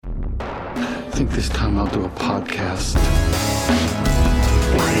think this time I'll do a podcast.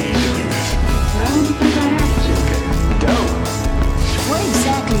 Why are you doing this? Well, because I have to. Okay, go. What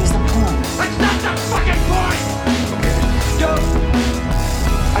exactly is the point? That's not the fucking point! Okay, go.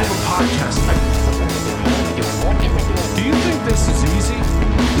 I have a podcast. Do you think this is easy?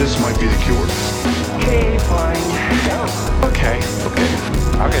 This might be the cure. Okay, fine. Go. Okay.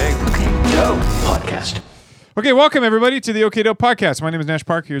 Go. Podcast. Okay, welcome everybody to the OK Dope Podcast. My name is Nash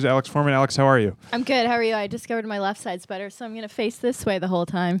Park. Here's Alex Foreman. Alex, how are you? I'm good. How are you? I discovered my left side's better, so I'm going to face this way the whole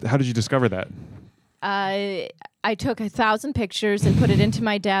time. How did you discover that? I took 1,000 pictures and put it into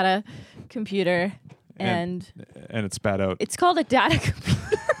my data computer, and it spat out. it's called a data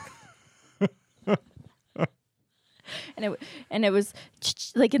computer. and it was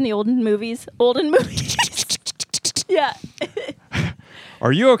like in the olden movies. Yeah.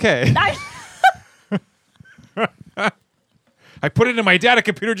 Are you okay? I put it in my data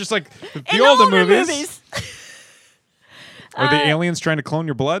computer just like the older movies. Are the aliens trying to clone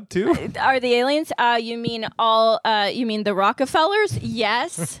your blood too? Are the aliens? You mean all? You mean the Rockefellers?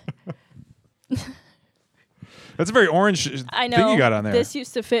 Yes. That's a very orange I know. thing you got on there. This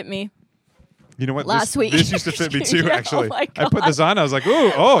used to fit me. You know what? last week. This used to fit me too, Yeah, actually. oh my I put this on. I was like, ooh,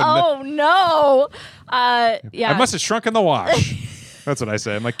 no. Oh no! Yeah. I must have shrunk in the wash. That's what I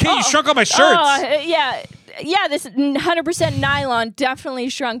say. I'm like, Kate, you shrunk all my shirts. Yeah. This 100% nylon definitely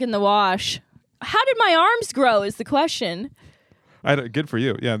shrunk in the wash. How did my arms grow? Is the question. Good for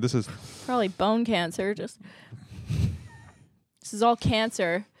you. Yeah, this is Probably bone cancer. This is all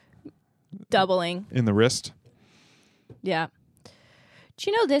cancer doubling. in the wrist. Yeah. Do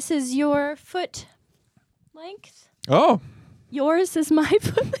you know this is your foot length? Oh, Yours is my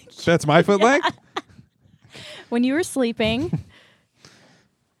foot length. that's my foot length? When you were sleeping.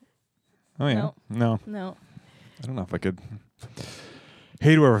 Oh, yeah. No, No. I don't know if I could.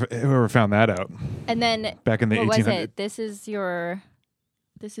 Hate whoever found that out. And then Back in the what 1800s. was it? This is your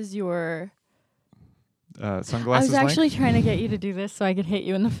Sunglasses I was actually length? trying to get you to do this so I could hit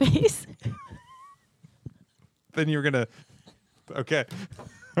you in the face. Then you were going to... Okay.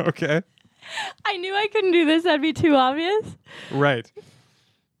 Okay. I knew I couldn't do this. That'd be too obvious. Right.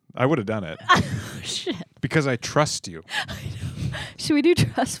 I would have done it. Shit. Because I trust you. Should we do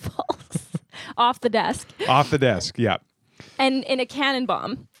trust falls? Off the desk. Off the desk. Yeah. And in a cannon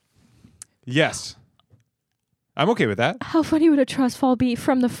bomb. Yes. I'm okay with that. How funny would a trust fall be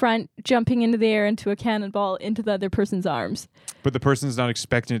from the front, jumping into the air into a cannonball into the other person's arms? But the person's not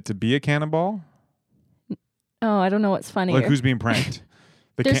expecting it to be a cannonball? Oh, I don't know what's funnier. Like, who's being pranked?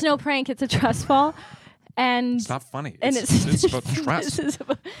 There's no prank. It's a trust fall. And It's not funny. and It's about trust.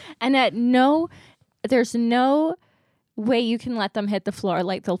 And there's no way you can let them hit the floor.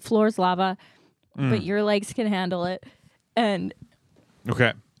 Like the floor's lava, but your legs can handle it. And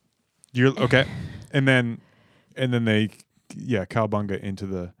Okay. You're okay. And then they cowbunga into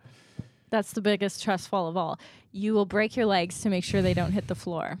the... that's the biggest trust fall of all. You will break your legs to make sure they don't hit the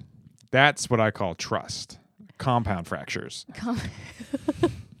floor. That's what I call trust. Compound fractures.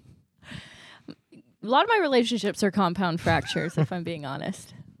 A lot of my relationships are compound fractures, if I'm being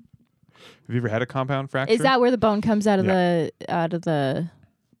honest. Have you ever had a compound fracture? Is that where the bone comes out of Yeah. the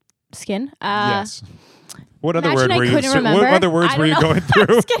skin? Yes. What other Imagine word I were you? couldn't remember. What other words I were don't you know. going I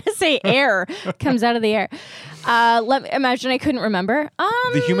through? was gonna say air comes out of the air. Imagine I couldn't remember.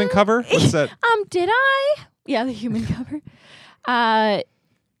 The human cover? What's that? Did I? Yeah, the human cover.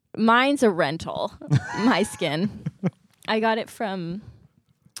 Mine's a rental. My skin. I got it from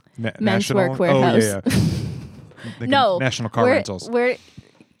Men's National? Work Warehouse. Oh, yeah. Like No, National Car Rentals. Where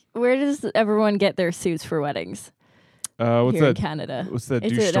does everyone get their suits for weddings? What's here in that? Canada. What's that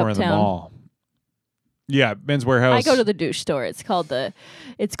Is douche it store in the uptown? mall? Yeah, Men's Warehouse. I go to the douche store. It's called the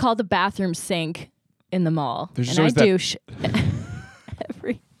bathroom sink in the mall, There's and I always that- douche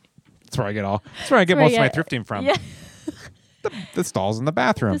every. That's where I get most of my thrifting from. Yeah, The stalls in the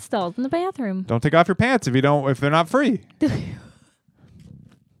bathroom. the stalls in the bathroom. Don't take off your pants if they're not free.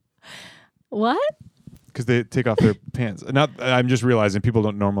 What? Because they take off their pants. I'm just realizing people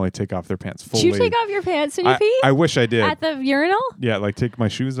don't normally take off their pants fully. Did you take off your pants when you pee? I wish I did. At the urinal? Yeah, like take my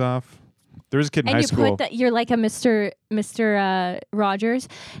shoes off. There was a kid in And high you school. put that you're like a Mr. Rogers.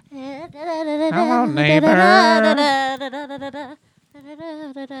 Hello, neighbor.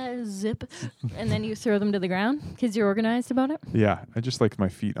 Zip. And then you throw them to the ground because you're organized about it. Yeah, I just like my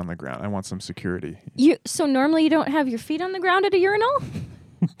feet on the ground. I want some security. So normally you don't have your feet on the ground at a urinal?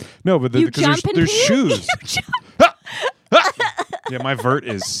 No, but You because jump and there's pee? shoes. You jump. Yeah, my vert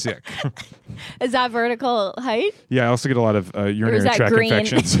is sick. Is that vertical height? Yeah, I also get a lot of Or is urinary that tract green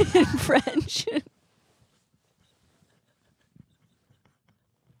infections. in French?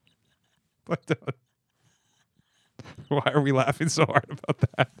 But why are we laughing so hard about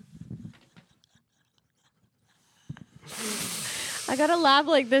that? I got a laugh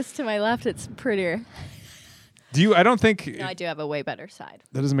like this to my left. It's prettier. I don't think No, I do have a way better side.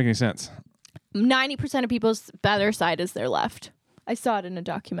 that doesn't make any sense. 90% of people's better side is their left. I saw it in a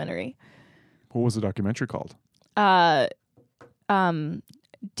documentary. What was the documentary called?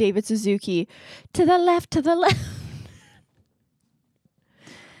 David Suzuki, to the left, to the left.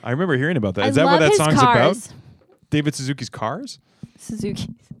 I remember hearing about that. I Is that what love that his song's cars. about? David Suzuki's cars?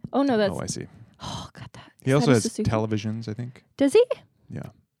 Suzuki. Oh no, that's. Oh, I see. Oh, got that. He Is also that a has Suzuki? televisions, I think. Does he? Yeah.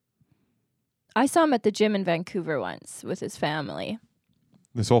 I saw him at the gym in Vancouver once with his family.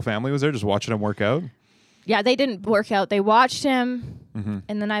 This whole family was there just watching him work out? Yeah, they didn't work out. They watched him, Mm-hmm.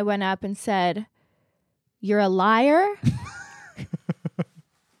 and then I went up and said, "You're a liar.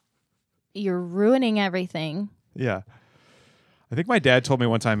 You're ruining everything." Yeah. I think my dad told me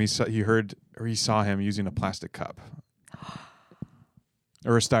one time he saw him using a plastic cup.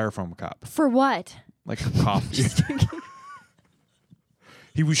 Or a styrofoam cup. For what? Like coffee.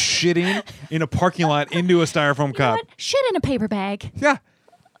 He was shitting in a parking lot into a styrofoam You know cup. what? Shit in a paper bag. Yeah.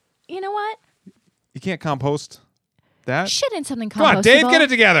 You know what? You can't compost that. Shit in something Come on, compostable. Dave, get it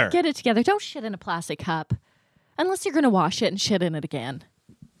together. Get it together. Don't shit in a plastic cup. Unless you're going to wash it and shit in it again.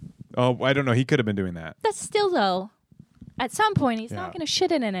 Oh, I don't know. He could have been doing that. That's still, though, at some point, he's Yeah. not going to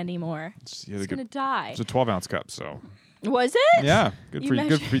shit in it anymore. He had He's a good- going to die. It's a 12-ounce cup, so. Was it? Yeah. Good You for you.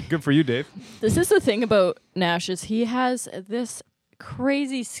 measured- Good for you, Dave. This is the thing about Nash is he has this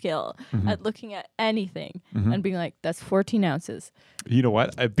crazy skill Mm-hmm. at looking at anything and being like, that's 14 ounces. You know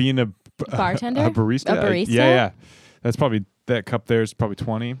what? Being a Bartender? a barista. A barista? Yeah. That's probably, that cup there is probably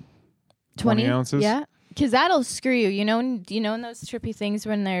 20 ounces. Yeah. Because that'll screw you. You know in those trippy things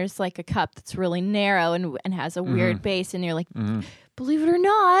when there's like a cup that's really narrow and has a weird base and you're like, believe it or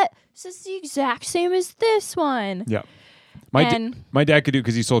not, this is the exact same as this one. Yeah. And- My dad could do it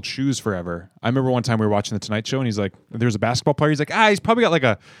because he sold shoes forever. I remember one time we were watching the Tonight Show and he's like, there's a basketball player. He's like, he's probably got like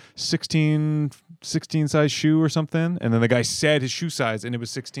a 16 size shoe or something. And then the guy said his shoe size and it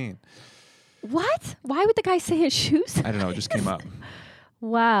was 16. What? Why would the guy say his shoes? I don't know. It just came up.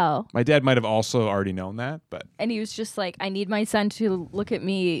 Wow. My dad might have also already known that, but And he was just like, I need my son to look at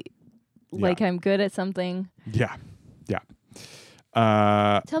me like Yeah. I'm good at something. yeah.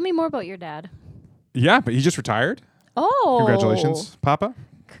 Tell me more about your dad. Yeah, but he just retired. Oh. Congratulations, Papa.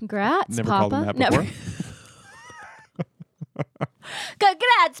 Congrats, Never Papa. called him that Never- before.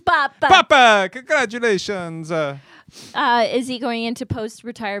 Congrats, Papa. Papa, congratulations. Is he going into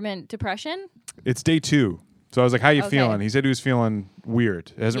post-retirement depression? It's day 2. So I was like, how you Okay. feeling? He said he was feeling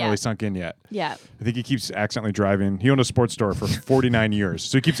weird. It hasn't Yeah. really sunk in yet. Yeah. I think he keeps accidentally driving. He owned a sports store for 49 years.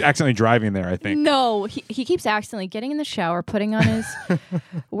 So he keeps accidentally driving there, I think. No, he keeps accidentally getting in the shower, putting on his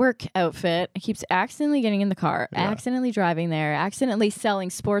work outfit. He keeps accidentally getting in the car, accidentally driving there, accidentally selling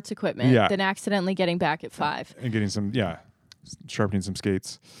sports equipment, Yeah. then accidentally getting back at 5. And getting some, sharpening some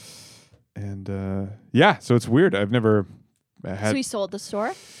skates. And so it's weird. I've never had. So he sold the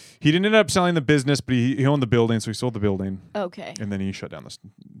store? He didn't end up selling the business, but he owned the building, so he sold the building. Okay. And then he shut down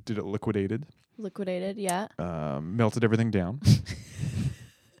did it liquidated, Liquidated, yeah. melted everything down.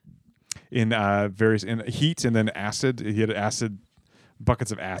 in heat and then acid. He had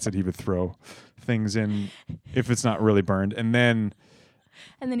buckets of acid he would throw things in if it's not really burned. And then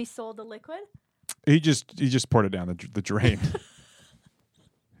he sold the liquid? he just poured it down the drain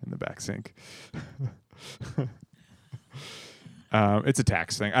in the back sink. It's a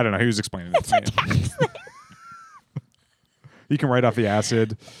tax thing. I don't know. He was explaining it to me. You can write off the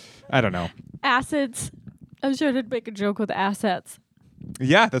acid. I don't know. Acids. I was trying to make a joke with assets.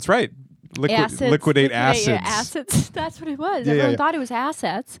 Yeah, that's right. Assets. Liquidate your acids. assets. That's what it was. Yeah, Everyone yeah. thought it was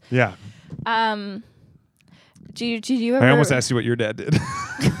assets. Yeah. Do you ever? I almost asked you what your dad did.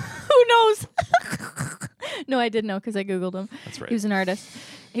 Who knows? No, I did know because I Googled him. That's right. He was an artist.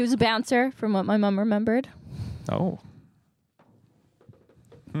 He was a bouncer, from what my mom remembered. Oh.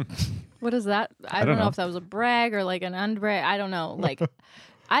 What is that? I don't know if that was a brag or like an unbrag. I don't know. Like,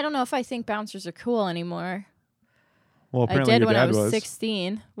 I don't know if I think bouncers are cool anymore. Well, I apparently did your when dad I was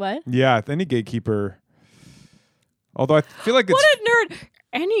 16. What? Yeah, any gatekeeper. Although I feel like it's. What a nerd!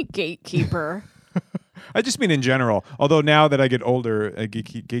 Any gatekeeper. I just mean in general. Although now that I get older,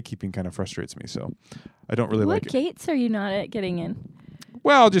 gatekeeping kind of frustrates me. So I don't really What like it. gates are you not at getting in?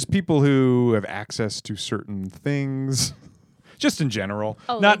 Well, just people who have access to certain things. Just in general.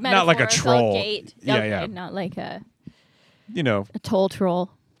 Oh, not like a metaphorical troll. Gate. Yeah, Okay, yeah. Not like a A toll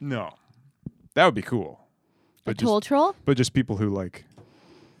troll. no. That would be cool. A toll troll? But just people who like,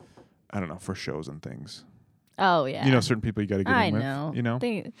 I don't know, for shows and things. Oh, yeah. Certain people you got to get I in with. know. You know?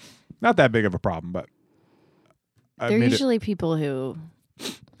 They Not that big of a problem, but They're usually people who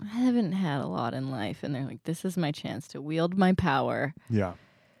haven't had a lot in life, and they're like, "This is my chance to wield my power." Yeah.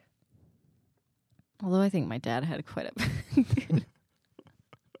 Although I think my dad had quite a.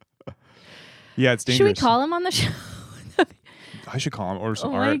 Yeah, it's dangerous. Should we call him on the show? I should call him or some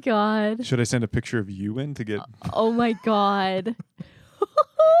Oh my art. god! Should I send a picture of you in to get Oh my god!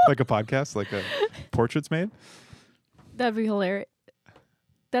 like a podcast, like a portraits made? That'd be hilarious.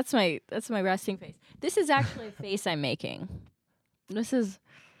 That's my resting face. This is actually a face I'm making. This is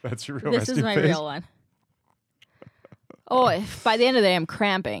That's your real this is resting my face? real one. Oh, by the end of the day, I'm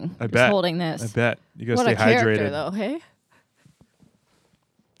cramping. I just bet. holding this. I bet. You gotta What stay a character, hydrated. though. Hey.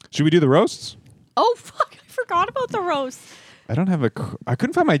 Should we do the roasts? Oh fuck! I forgot about the roast. I don't have I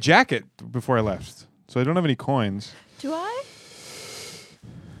couldn't find my jacket before I left, so I don't have any coins. Do I?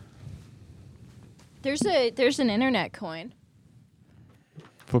 There's an internet coin.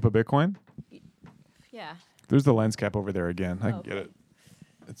 Flip a Bitcoin. Yeah. There's the lens cap over there again. I can get Okay. it.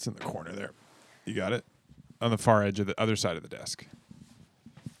 It's in the corner there. You got it? On the far edge of the other side of the desk.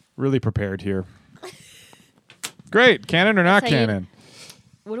 Really prepared here. Great. Canon or not That's how you- Canon?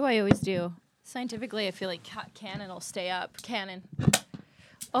 What do I always do? Scientifically, I feel like Canon will stay up. Canon.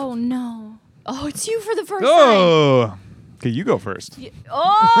 Oh no. Oh, it's you for the first time. Oh. Okay, you go first.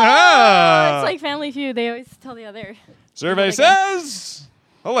 Oh, it's like Family Feud. They always tell the other. Survey Again. says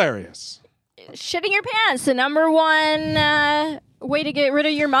hilarious. Shitting your pants, the number one way to get rid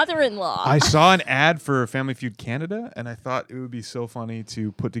of your mother-in-law. I saw an ad for Family Feud Canada, and I thought it would be so funny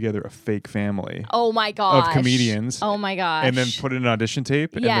to put together a fake family Oh my gosh. of comedians. Oh my gosh. And then put in an audition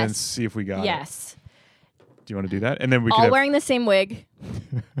tape and then Yes. see if we got it. Yes. Do you want to do that? And then we could All have, wearing the same wig.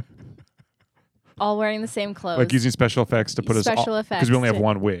 All wearing the same clothes. like using special effects to put us Special effects because we only have to-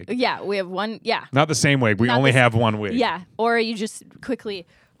 one wig. Yeah, we have one. Yeah. Not the same wig. We Not only the s- have one wig. Yeah. Or you just quickly,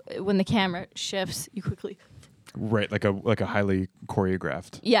 when the camera shifts, you quickly. Right, like a highly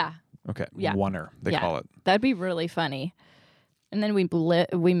choreographed. Yeah. Okay. Yeah. Oneer, they yeah. call it. That'd be really funny. And then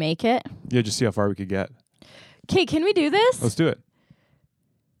we make it. Yeah, just see how far we could get. Okay, can we do this? Let's do it.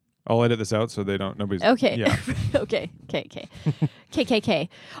 I'll edit this out so they don't nobody's Okay. Yeah. Okay. KKK.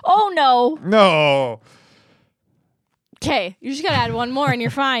 Oh no. No. Okay, you just gotta add one more and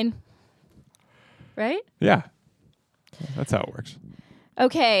you're fine. Right? Yeah. That's how it works.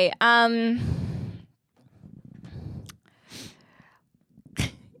 Okay.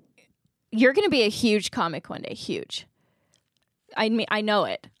 You're gonna be a huge comic one day. Huge. I mean, I know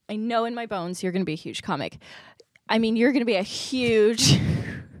it. I know in my bones you're gonna be a huge comic. I mean, you're gonna be a huge,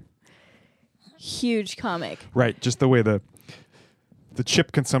 huge comic. Right, just the way the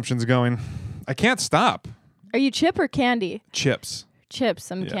chip consumption's going. I can't stop. Are you chip or candy? Chips.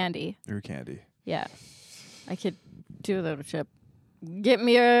 Chips. I'm Yeah. candy. You're candy. Yeah. I could do a little chip. Get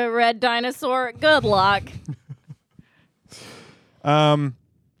me a red dinosaur. Good luck.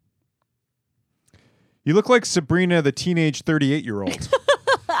 You look like Sabrina, the teenage 38-year-old.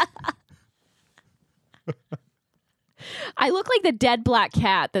 I look like the dead black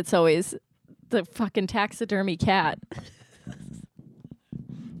cat that's always the fucking taxidermy cat.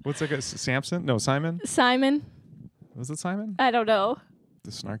 What's like a Samson? No, Simon? Simon? Was it Simon? I don't know.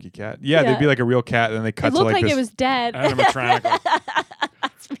 The snarky cat. Yeah, Yeah. they'd be like a real cat, and then they cut It to looked like like this it was dead. animatronic.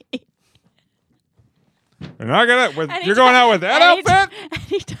 That's me. You're not gonna. You're Anytime- going out with that outfit?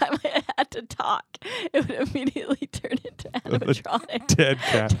 Anytime I had to talk, it would immediately turn into animatronic. Dead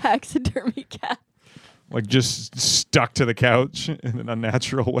cat. Taxidermy cat. Like just stuck to the couch in an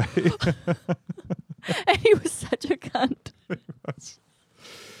unnatural way. And he was such a cunt.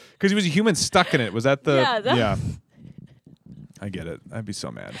 Because he was a human stuck in it. Was that the? Yeah, that- Yeah. I get it. I'd be so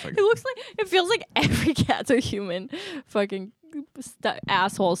mad if I It could. looks like it feels like every cat's a human fucking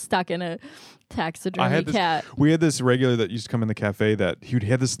asshole stuck in a taxidermy I had this, cat. We had this regular that used to come in the cafe that he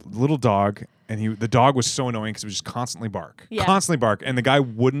had this little dog, and the dog was so annoying because it would just constantly bark, and the guy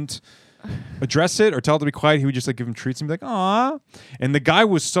wouldn't address it or tell it to be quiet. He would just like give him treats and be like, "Aw," and the guy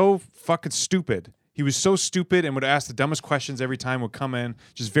was so fucking stupid. He was so stupid and would ask the dumbest questions every time. Would come in,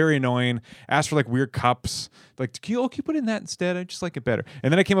 just very annoying. Ask for like weird cups, like, can you put in that instead? I just like it better.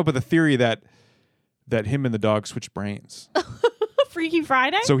 And then I came up with a theory that him and the dog switched brains. Freaky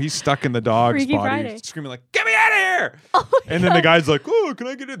Friday? So he's stuck in the dog's Freaky body, Friday. screaming like, "Get me out of here!" Oh my And then the God. guy's like, "Oh, can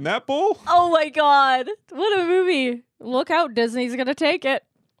I get it in that bowl?" Oh my god. What a movie. Look out, Disney's gonna take it.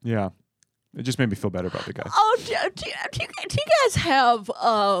 Yeah. It just made me feel better about the guy. Oh, do you guys have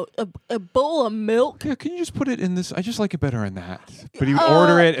a bowl of milk? Yeah, can you just put it in this? I just like it better in that. But he would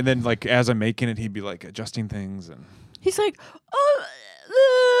order it, and then like as I'm making it, he'd be like adjusting things. And He's like,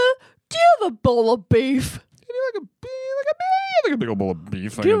 do you have a bowl of beef? can you like a big old bowl of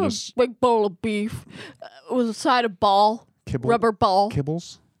beef. I Give can a just big bowl of beef with a side of ball, kibble, rubber ball.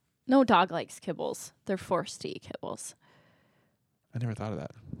 kibbles. No dog likes kibbles. They're forced to eat kibbles. I never thought of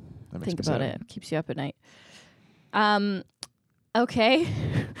that. That makes Think me about sad. it. Keeps you up at night. Okay.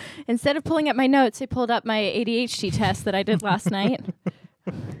 Instead of pulling up my notes, I pulled up my ADHD test that I did last night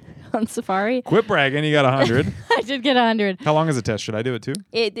on Safari. Quit bragging. You got 100. I did get 100. How long is the test? Should I do it too?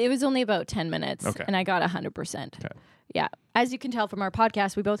 It was only about 10 minutes, Okay. and I got 100%. Okay. Yeah. As you can tell from our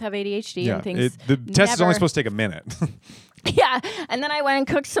podcast, we both have ADHD and things. The test is only never- supposed to take a minute. Yeah. And then I went and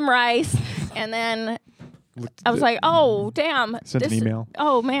cooked some rice, and then I was like, oh, damn. Sent an email.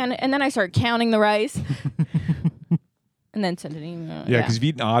 Oh, man. And then I started counting the rice. And then sent an email. Yeah, because if you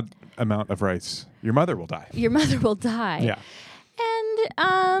eat an odd amount of rice, your mother will die. Your mother will die. Yeah.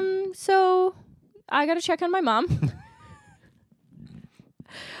 And so I got to check on my mom.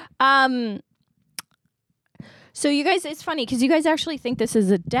 So you guys, it's funny because you guys actually think this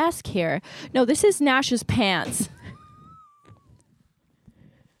is a desk here. No, this is Nash's pants.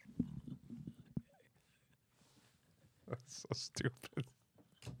 That's so stupid.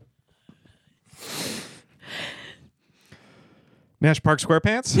 Nash Park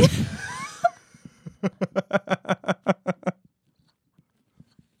SquarePants?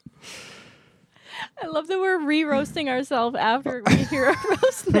 I love that we're re-roasting ourselves after we hear our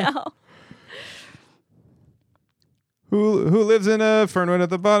roast now. Who lives in a fernwood at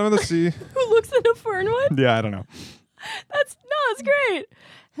the bottom of the sea? Who looks in a fernwood? Yeah, I don't know. That's great.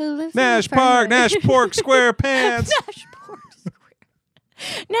 Who lives Nash in a Park, fernwood? Nash Pork SquarePants. Nash Pork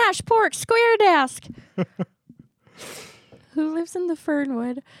Square. Nash Pork Square Desk. Who lives in the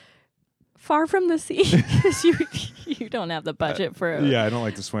fernwood? Far from the sea. Because you don't have the budget for a, Yeah, I don't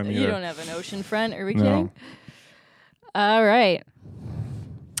like to swim either. you don't have an ocean front. Are we No. kidding? All right.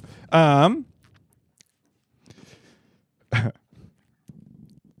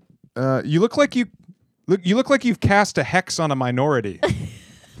 You look like you look like you've cast a hex on a minority.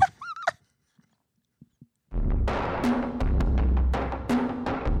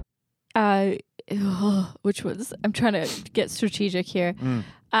 Which was I'm trying to get strategic here.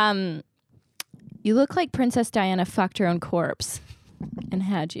 You look like Princess Diana fucked her own corpse and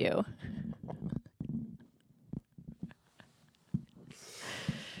had you.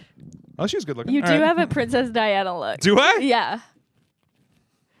 Oh, she was good looking. You All do right. have a Princess Diana look. Do I? Yeah.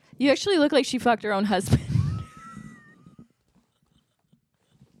 You actually look like she fucked her own husband.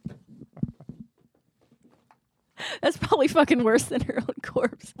 That's probably fucking worse than her own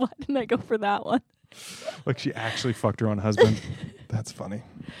corpse. Why didn't I go for that one? Like she actually fucked her own husband. That's funny.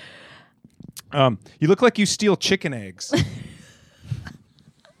 You look like you steal chicken eggs.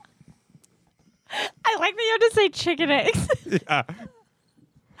 I like that you have to say chicken eggs. Yeah.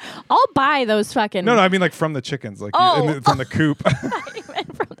 I'll buy those fucking. No, I mean like from the chickens, like from the coop. I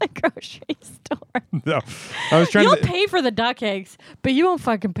meant from the grocery store. No, I was trying You'll to. pay for the duck eggs, but you won't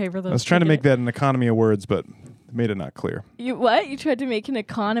fucking pay for those. I was trying to chicken make that an economy of words, but made it not clear. You what? You tried to make an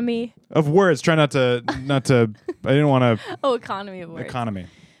economy? Of words. Try not to. I didn't want to. Oh, economy of words. Economy.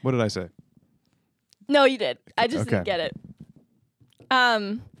 What did I say? No, you did. I just Okay. didn't get it.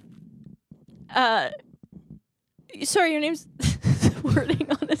 Sorry, your name's wording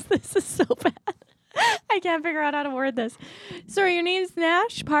on this is so bad. I can't figure out how to word this. Sorry, your name's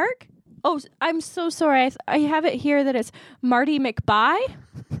Nash Park? Oh, I'm so sorry. I have it here that it's Marty McBuy.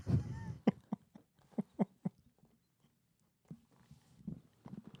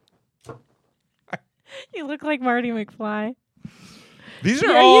 You look like Marty McFly. These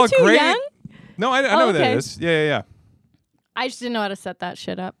are Are all you too great. young? No, I know what that okay. is. Yeah. I just didn't know how to set that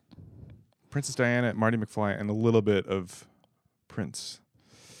shit up. Princess Diana, Marty McFly, and a little bit of Prince.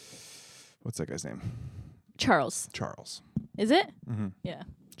 What's that guy's name? Charles. Charles. Is it? Mm-hmm. Yeah.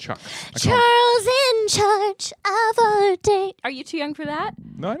 Chuck. I call him- Charles in charge of our date. Are you too young for that?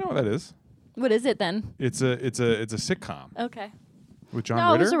 No, I know what that is. What is it then? It's a sitcom Okay. with John No,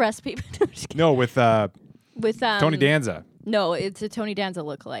 it Ritter. was a recipe. No, with With Tony Danza. No, it's a Tony Danza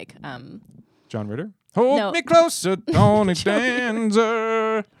lookalike. John Ritter. Hold No. me closer, Tony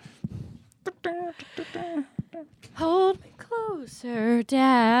Danza. Hold me closer,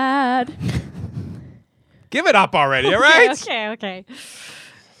 Dad. Give it up already, all right? Okay.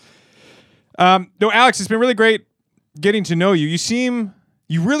 No, Alex, it's been really great getting to know you.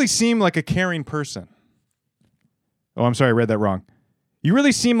 You really seem like a caring person. Oh, I'm sorry, I read that wrong. You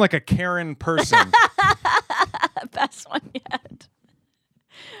really seem like a Karen person. Best one yet.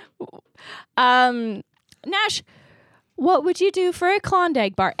 Nash, what would you do for a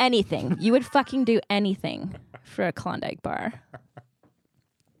Klondike bar? Anything. You would fucking do anything for a Klondike bar.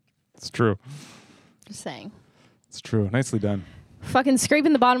 It's true. Just saying. It's true. Nicely done. Fucking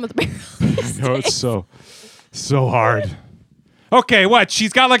scraping the bottom of the barrel. No, it's so hard. Okay, what?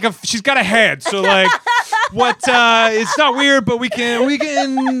 She's got a head. So like, what? It's not weird, but we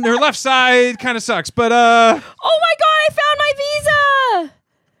can. Her left side kind of sucks, but Oh my god! I found my visa.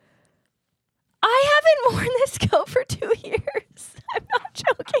 I haven't worn this coat for 2 years. I'm not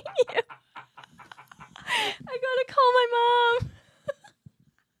joking you. I gotta call my mom.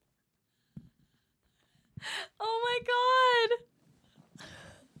 Oh my god.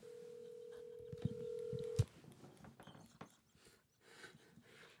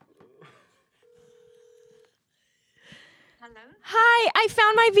 Hello? Hi, I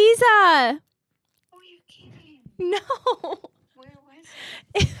found my visa. Oh, you're kidding. No. Where was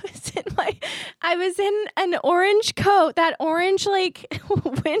It was in I was in an orange coat, that orange like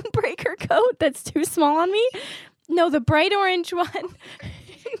windbreaker coat that's too small on me. No, the bright orange one. it?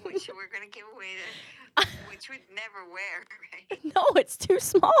 Which we're going to give away to, which we'd never wear, right? No, it's too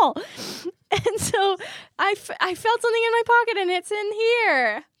small. And so I felt something in my pocket and it's in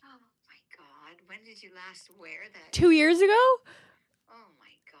here. Oh, my God. When did you last wear that? 2 years ago? Oh,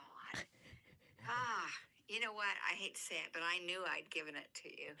 my God. You know what? I hate to say it, but I knew I'd given it to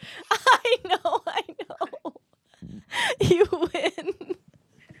you. I know. You win.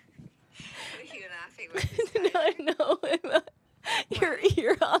 What are you laughing with? No.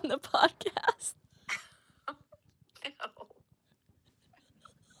 You're on the podcast.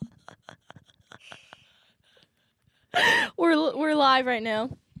 No. We're live right now.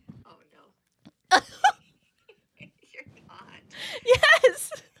 Oh, no. You're not.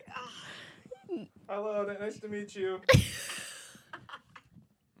 Yes. Oh, hello, nice to meet you. nice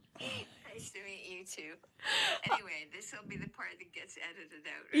to meet you, too. Anyway, this will be the part that gets edited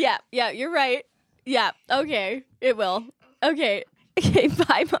out, right? Yeah, you're right. Yeah, okay. It will. Okay. Okay,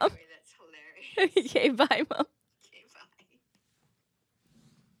 bye, Mom. Anyway, that's hilarious. Okay, bye, Mom. Okay, bye.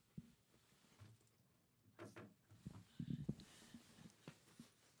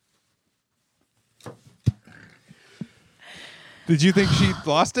 Did you think she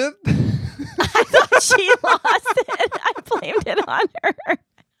lost it? She lost it. I blamed it on her.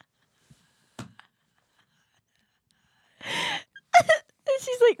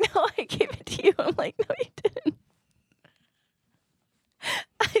 She's like, no, I gave it to you. I'm like, no, you didn't.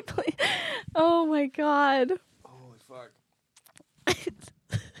 Oh my God. Holy fuck.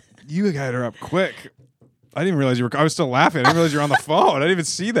 You got her up quick. I didn't even realize you were. I was still laughing. I didn't realize you were on the phone. I didn't even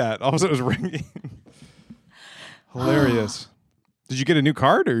see that. All of a sudden it was ringing. Hilarious. Did you get a new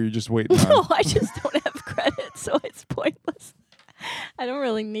card or are you just waiting? No, I just don't have credit, so it's pointless. I don't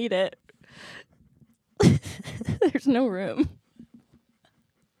really need it. There's no room.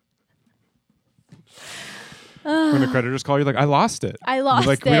 When the creditors call you, like, I lost it. I lost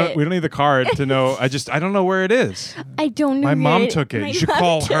like, it. We don't need the card to know. I don't know where it is. I don't know. My mom it. took it. My You should mom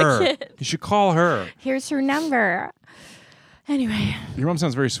call took her. it. You should call her. Here's her number. Anyway, Your mom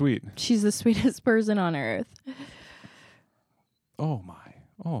sounds very sweet. she's the sweetest person on earth. Oh my.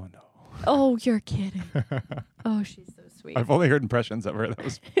 Oh no. Oh, you're kidding. Oh, she's so sweet. I've only heard impressions of her. That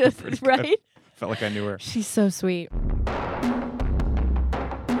was pretty good. Right? Felt like I knew her. She's so sweet.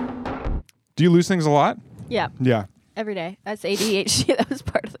 Do you lose things a lot? Yeah, Yeah. every day. That's ADHD. That was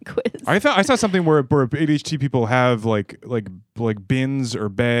part of the quiz. I saw something where ADHD people have like bins or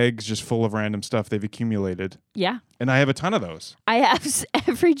bags just full of random stuff they've accumulated, Yeah. and I have a ton of those. I have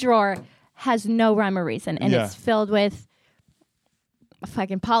every drawer has no rhyme or reason, and Yeah. it's filled with a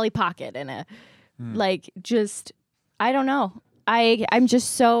fucking Polly Pocket and a just I don't know. I'm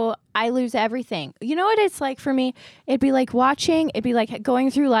just so I lose everything. You know what it's like for me? It'd be like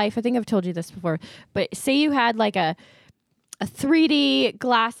going through life. I think I've told you this before, but say you had like a 3D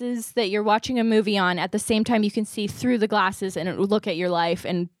glasses that you're watching a movie on at the same time you can see through the glasses and look at your life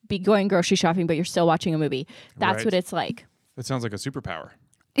and be going grocery shopping, but you're still watching a movie. That's Right. what it's like. That sounds like a superpower.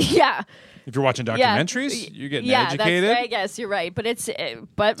 Yeah. If you're watching Yeah. documentaries, you're getting Yeah, educated. I guess you're right, but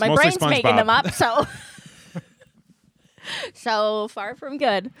but my mostly brain's making SpongeBob. them up, so so far from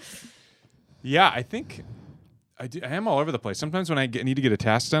good. Yeah, I think I am all over the place. Sometimes when I need to get a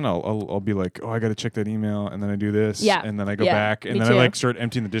task done, I'll be like, oh, I got to check that email, and then I do this, Yeah. and then I go Yeah, back, and me then too. I like start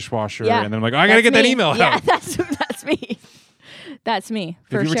emptying the dishwasher, Yeah. and then I'm like, oh, I got to get That's that me. email Yeah, out. that's me. That's me.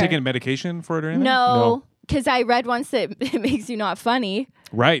 For Have you ever sure. taken medication for it or anything? No, because I read once that it makes you not funny,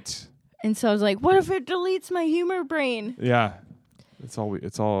 Right. and so I was like, what if it deletes my humor brain? Yeah. It's all we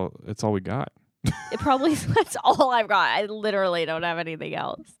got. It probably that's all I've got. I literally don't have anything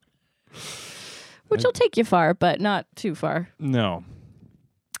else. Which will take you far, but not too far. No.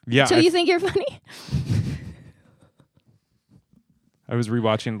 Yeah. So you think you're funny? I was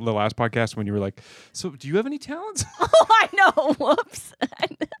rewatching the last podcast when you were like, "So, do you have any talents?" Oh, I know. Whoops. I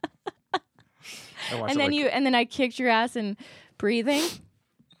watched And it then like- and then I kicked your ass in breathing,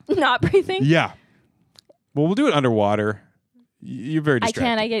 not breathing. Yeah. Well, we'll do it underwater. You're very I distracted.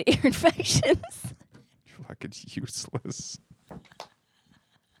 can't. I get ear infections. You're fucking useless.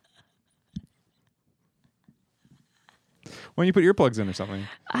 Why don't you put earplugs in or something?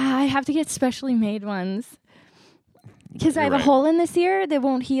 I have to get specially made ones. Because I You're have right. a hole in this ear that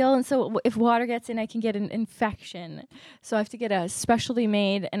won't heal, and so if water gets in, I can get an infection. So I have to get a specially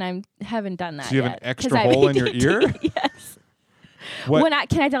made, and I haven't done that. So you have yet, an 'cause extra I hole in your need ear? to- Yes. What?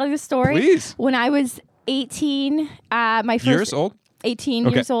 Can I tell you the story? Please. When I was 18, my first Years old? 18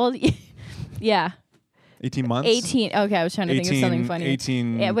 Okay. years old. Yeah, 18 months? 18. Okay, I was trying to think of something funny.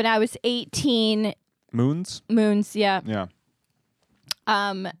 18 Yeah, when I was 18 moons? moons. Yeah. Yeah.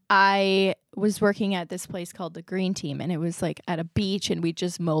 I was working at this place called the Green Team, and it was like at a beach, and we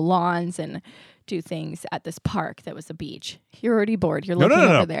just mow lawns and do things at this park that was a beach. You're already bored. You're No, looking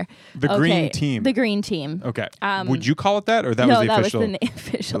no. over there. The Green Team. The Green Team. Okay. Um, Would you call it that, or that no, was the that official? was the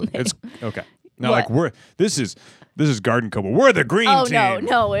official name. It's okay. Now, What? like this is Garden Cove. But we're the Green Oh Team.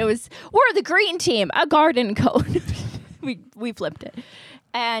 no! It was we're the Green Team, a garden code. we flipped it,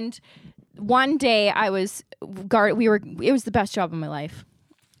 and one day I was It was the best job of my life,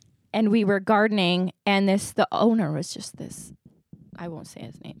 and we were gardening, and the owner was just this. I won't say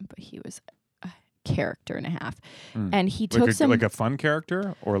his name, but he was a character and a half, and he took like a fun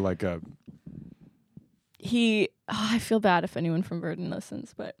character, or like a. I feel bad if anyone from Verdon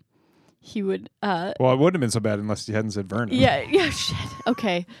listens, but he would. Well, it wouldn't have been so bad unless you hadn't said Vernon. Yeah. Shit.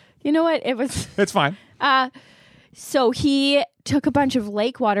 Okay. You know what? It was. It's fine. So he took a bunch of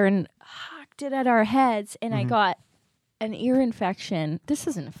lake water and hocked it at our heads, and I got an ear infection. This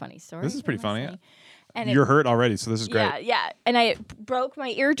isn't a funny story. This is pretty funny. And You're hurt already, so this is great. Yeah. And I broke my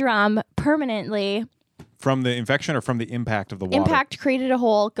eardrum permanently. From the infection or from the impact of the water? Impact created a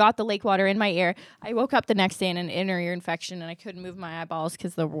hole, got the lake water in my ear. I woke up the next day in an inner ear infection, and I couldn't move my eyeballs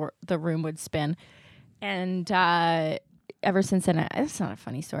because the room would spin. And ever since then, it's not a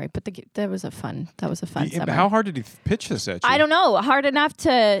funny story, but that was a fun summer. How hard did he pitch this at you? I don't know. Hard enough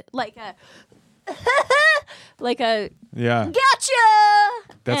to like a Yeah.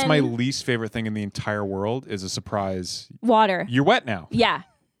 gotcha. That's my And least favorite thing in the entire world is a surprise. water. You're wet now. Yeah.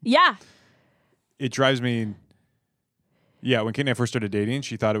 It drives me. Yeah, when Kate and I first started dating,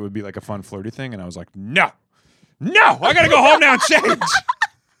 she thought it would be like a fun flirty thing, and I was like, no, I gotta go home now and change.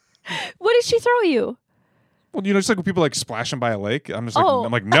 What did she throw you? Well, just like when people like splashing by a lake, I'm just like, Oh.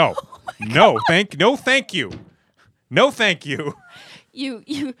 I'm like, no, thank you.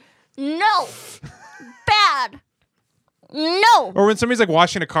 You no bad no. Or when somebody's like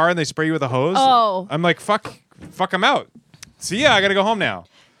washing a car and they spray you with a hose, Oh. I'm like, fuck, I'm out. See ya, I gotta go home now.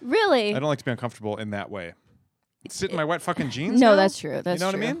 Really? I don't like to be uncomfortable in that way. Sit in my wet fucking jeans. No, now? that's true. That's you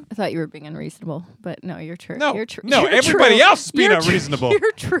know true. what I mean? I thought you were being unreasonable, but no, you're true. No, you're true. no, You're everybody true. else is being You're true. unreasonable.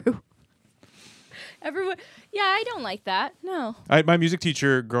 You're true. Everyone. Yeah, I don't like that. No. My music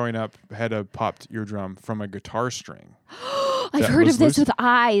teacher growing up had a popped eardrum from a guitar string, I've That heard was of this loose? with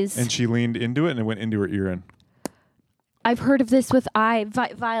eyes. and she leaned into it and it went into her ear. And I've heard of this with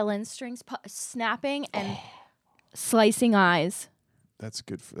violin strings snapping and slicing eyes. that's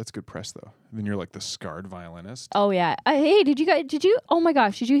good. That's good press though. And then you're like the scarred violinist. Oh yeah. Hey, did you? Oh my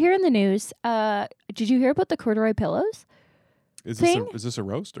gosh, did you hear in the news? Did you hear about the corduroy pillows? Is thing? this a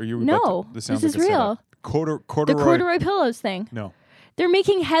roast? Or are you No, about to, this sounds this like is a real. setup. Corduroy. The corduroy pillows thing. No. They're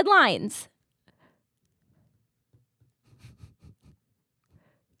making headlines.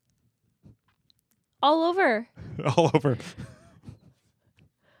 All over. All over.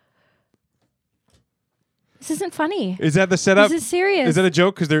 This isn't funny. Is that the setup? This is serious. Is that a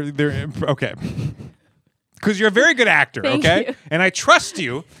joke? Because they're okay. Because you're a very good actor, Thank okay? you. And I trust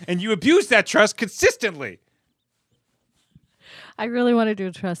you, and you abuse that trust consistently. I really want to do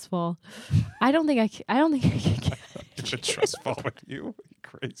a trust fall. I don't think I can. I don't think I can. It's a trust fall with you. Are you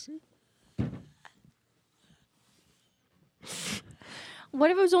crazy? What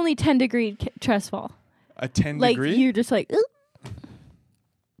if it was only 10-degree trust fall? A 10 Like degree? you're just like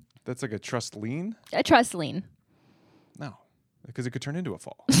That's like a trust lean? a trust lean. No. Because it could turn into a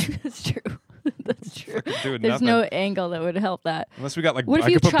fall. That's true. That's true. Doing There's nothing. no angle that would help that Unless we got like, What if I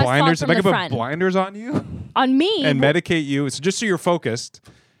you could put trust fall blinders. from If I could the put front? blinders on you on me. and medicate you, it's just so you're focused.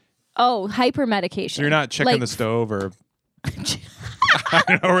 Oh, hyper medication. So you're not checking Like, the stove or I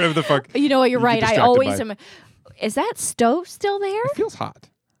don't know, whatever the fuck. You know what? You're you get right. I distracted always by. am. Is that stove still there? It feels hot.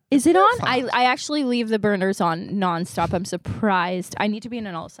 Is it on? I actually leave the burners on nonstop. I'm surprised. I need to be in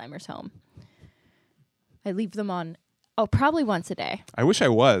an Alzheimer's home. I leave them on. Oh, probably once a day. I wish I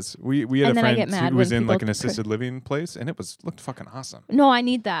was. We had And a then I friend get mad who was when in like people an assisted living place, and it looked fucking awesome. No, I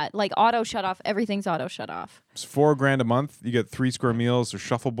need that. Like auto shut off. Everything's auto shut off. It's $4,000 a month. You get 3 square meals, there's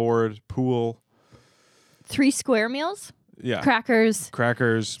shuffleboard, pool. 3 square meals. Yeah. Crackers,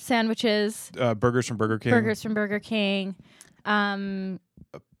 Crackers, sandwiches, burgers from Burger King. burgers from Burger King, Like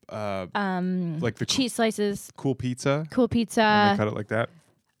the cheese slices, cool pizza. cool And they pizza. cut it like that.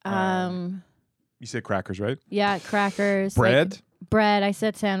 You said crackers, right? Yeah, crackers. like Bread, bread. I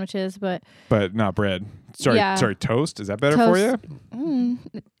said sandwiches, but but not bread. Sorry, Yeah. sorry, toast. Is that better for you?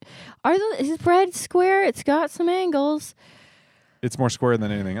 Toast. Is bread square? It's got some angles. It's more square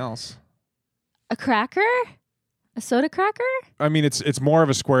than anything else. A cracker? A soda cracker? I mean, it's more of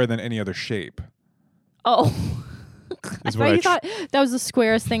a square than any other shape. Oh. I Is what thought you tr- thought that was the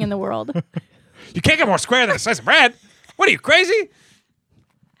squarest thing in the world. You can't get more square than a slice of bread. What are you, crazy?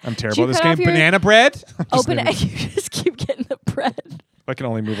 I'm terrible you at this cut game. off your- Banana bread. Open it. You just keep getting the bread. I can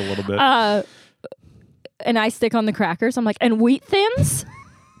only move a little bit. And I stick on the crackers. I'm like, and wheat thins?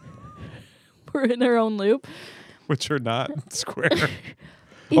 We're in our own loop. Which are not square. If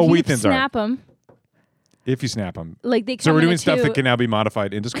Wheat you thins are. snap them, If you snap them. like they come So we're in doing a stuff that tube. can now be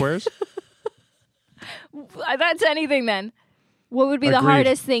modified into squares? That's anything then. What would be the Agreed.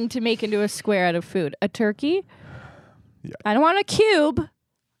 hardest thing to make into a square out of food? A turkey? Yeah. I don't want a cube.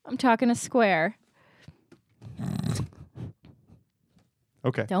 I'm talking a square.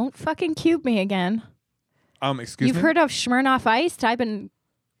 Okay. Don't fucking cube me again. Excuse You've me? heard of Smirnoff Ice?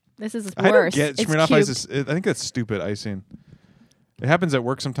 This is I don't worse. get It's Smirnoff Ice. cubed. I think that's stupid icing. It happens at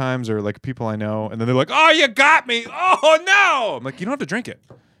work sometimes, or like people I know, and then they're like, "Oh, you got me! Oh no!" I'm like, "You don't have to drink it.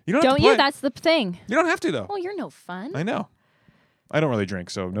 You don't have Don't to you? play. That's the thing. You don't have to though." Well, you're no fun. I know. I don't really drink,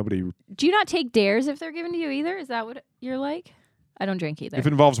 so nobody. Do you not take dares if they're given to you either? Is that what you're like? I don't drink either. If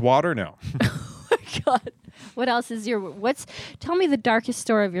it involves water, no. Oh my God. What else is tell me the darkest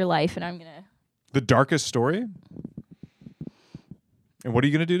story of your life and I'm going to. The darkest story. And what are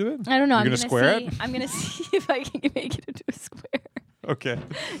you gonna do to it? I don't know. You're I'm gonna square see, it? I'm going to see if I can make it into a square. Okay.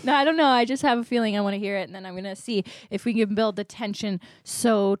 No, I don't know. I just have a feeling I want to hear it and then I'm going to see if we can build the tension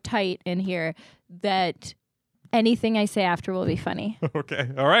so tight in here that anything I say after will be funny. Okay.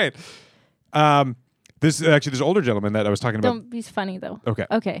 All right. There's an older gentleman that I was talking about. Don't be funny though. Okay.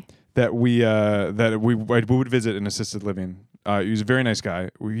 Okay. That we would visit in assisted living. He was a very nice guy.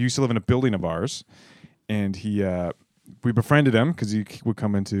 We used to live in a building of ours, and we befriended him because he would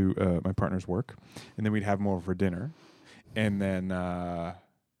come into my partner's work, and then we'd have him over for dinner, and then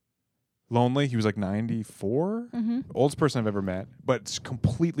lonely. He was like 94, oldest person I've ever met, but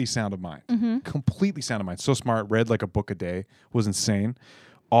completely sound of mind. Completely sound of mind. So smart. Read like a book a day. Was insane.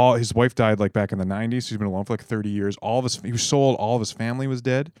 His wife died like back in the 90s. So he's been alone for like 30 years. He was so old. All of his family was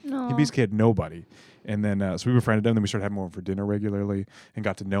dead. He basically had nobody. And then so we befriended him. Then we started having him over for dinner regularly and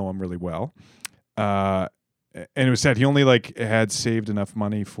got to know him really well. And it was sad. He only like had saved enough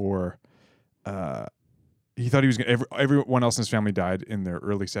money for. He thought he was gonna. Everyone else in his family died in their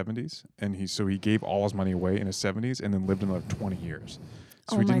early 70s, and he gave all his money away in his 70s, and then lived another 20 years.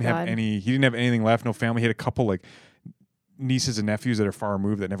 So he didn't have any. He didn't have anything left. No family. He had a couple like nieces and nephews that are far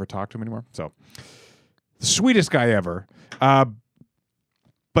removed that never talked to him anymore. So the sweetest guy ever.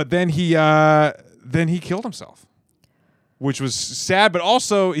 But then he killed himself, which was sad. But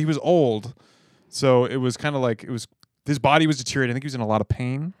also he was old, so it was kind of like his body was deteriorating. I think he was in a lot of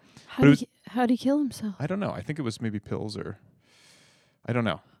pain. How did he kill himself? I don't know. I think it was maybe pills or I don't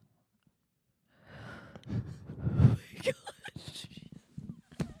know.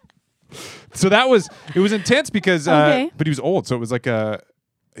 So it was intense because, Okay. but he was old. So it was like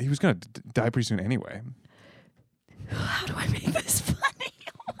he was going to die pretty soon anyway. How do I make this funny?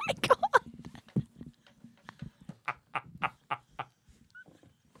 Oh my God.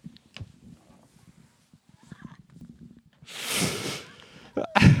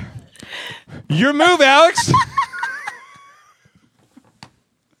 Your move, Alex.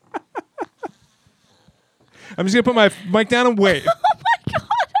 I'm just going to put my mic down and wait. Oh my God,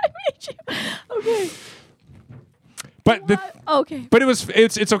 I made you. Okay. But Okay. But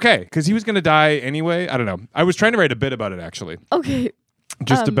it's okay because he was going to die anyway. I don't know. I was trying to write a bit about it actually. Okay.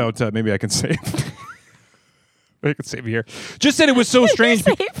 Just about maybe I can save. I can save you here. Just said it was so strange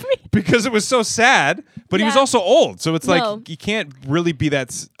Save me. because it was so sad, but he was Yeah. also old. So it's No. like you can't really be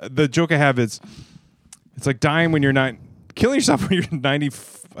that. The joke I have is it's like dying when you're not killing yourself when you're 90.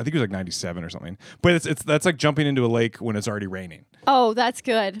 I think it was like 97 or something. But that's like jumping into a lake when it's already raining. Oh, that's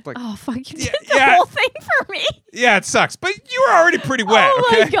good. Like- oh, fuck. You did Yeah, the yeah. whole thing for me. Yeah, it sucks, but you were already pretty wet. Oh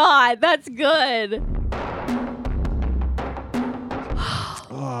okay. my God. That's good.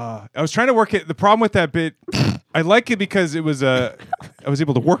 I was trying to work it. The problem with that bit I like it because it was I was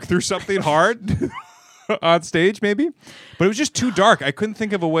able to work through something hard on stage, maybe, but it was just too dark. I couldn't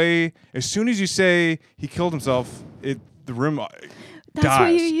think of a way. As soon as you say he killed himself, the room That's dies.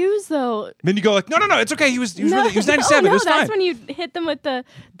 what you use, though. Then you go like, no, it's okay. He was 97. No, it was that's fine. when you hit them with the.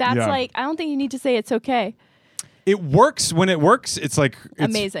 That's Yeah. like, I don't think you need to say it's okay. It works when it works. It's like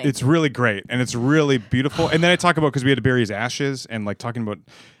Amazing. It's really great and it's really beautiful. And then I talk about because we had to bury his ashes and like talking about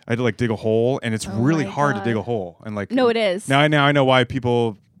I had to like dig a hole and it's really my hard God. to dig a hole and like No, it is. Now I know why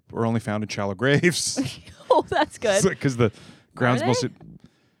people are only found in shallow graves Oh, that's good. because the ground's they? mostly.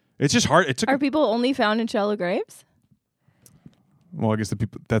 It's just hard. It took. Are people only found in shallow graves? Well, I guess the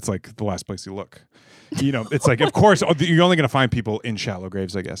people. That's like the last place you look. You know, it's like of course you're only going to find people in shallow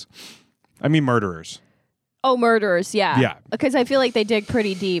graves. I guess. I mean murderers. Oh, murderers, yeah. Yeah. Because I feel like they dig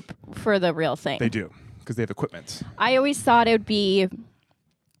pretty deep for the real thing. They do because they have equipment. I always thought it would be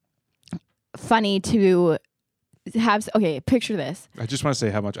funny to have. Okay, picture this. I just want to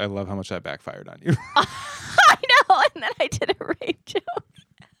say I love how much that backfired on you. I know, and then I did a rape joke.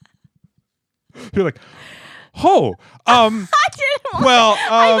 You're like, oh, I didn't. well,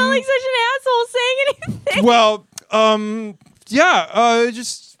 I felt like such an asshole saying anything. well, yeah, I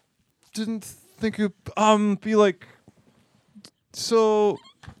just didn't think it be like, so,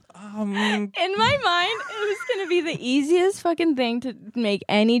 In my mind, it was going to be the easiest fucking thing to make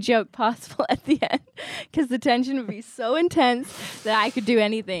any joke possible at the end, because the tension would be so intense that I could do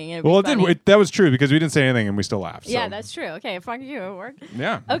anything. And it'd be well, it funny. did. That was true because we didn't say anything and we still laughed. Yeah, so. that's true. Okay, fuck you. It worked.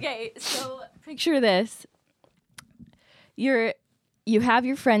 Yeah. Okay, so picture this. You have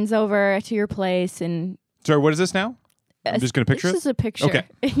your friends over to your place, and Sorry, what is this now? I'm just gonna picture This it. is a picture Okay.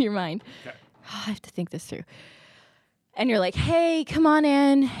 in your mind. I have to think this through. And you're like, "Hey, come on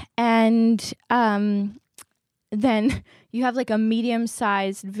in," and then you have like a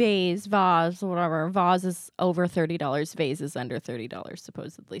medium-sized vase, whatever. Vase is over $30. Vase is under $30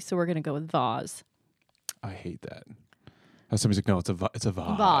 supposedly. So we're gonna go with vase. I hate that. Somebody's like, no, it's a vase.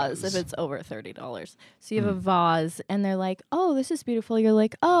 Vase if it's over $30. So you have a vase, and they're like, "Oh, this is beautiful." You're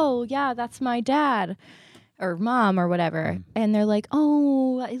like, "Oh, yeah, that's my dad or mom or whatever." And they're like,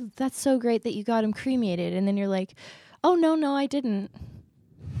 "Oh, that's so great that you got him cremated." And then you're like, "Oh, no, I didn't."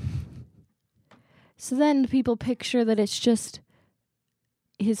 So then people picture that it's just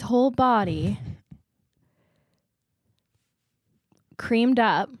his whole body creamed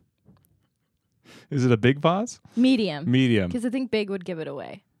up, Is it a big vase? medium. Medium. Because I think big would give it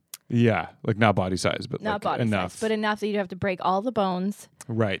away. Yeah, like not body size, but Not like body enough. size, but enough that you'd have to break all the bones,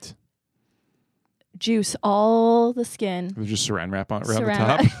 Right. juice all the skin. There's just saran wrap on around the Saran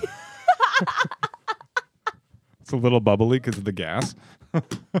top. It's a little bubbly because of the gas. Fuck,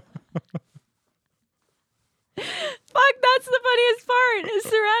 that's the funniest part is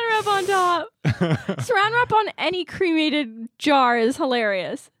saran wrap on top. Saran wrap on any cremated jar is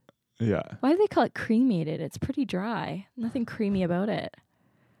hilarious. Yeah. Why do they call it cremated? It's pretty dry. Nothing creamy about it.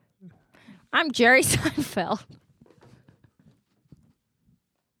 I'm Jerry Seinfeld.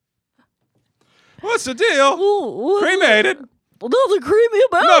 What's the deal? Ooh, Cremated. Nothing creamy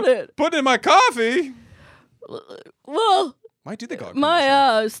about Not it. putting in my coffee. Well, Why do they call it my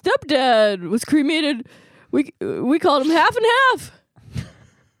cremation? stepdad was cremated. We called him half and half.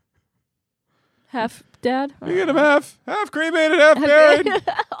 Half dad. You get him half cremated, half buried.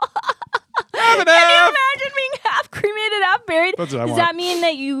 Half and Can you half. imagine being half cremated, half buried? That's what I Does want. that mean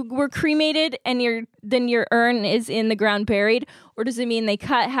that you were cremated and then your urn is in the ground buried, or does it mean they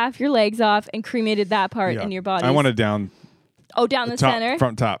cut half your legs off and cremated that part Yeah. in your body? I want it down Oh, down the top, center.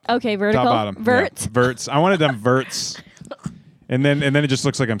 front, top. Okay, vertical. Top, bottom. Vert. Yeah. Verts. I want it done verts. And then it just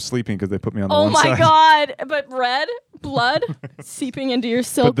looks like I'm sleeping because they put me on the Oh one my side. God! But red blood seeping into your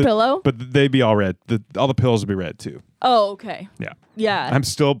silk pillow. But they'd be all red. All the pillows would be red too. Oh, okay. Yeah. Yeah. I'm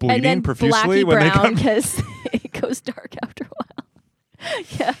still and bleeding then profusely blacky when they brown come. because it goes dark after a while.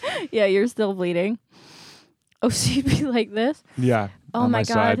 Yeah, you're still bleeding. Oh, so you'd be like this? Yeah. Oh on my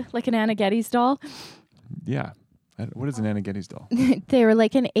God, side. like an Anna Geddes doll. Yeah. What is an Anna Geddes doll? They were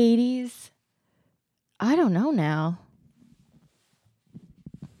like an 80s. I don't know now.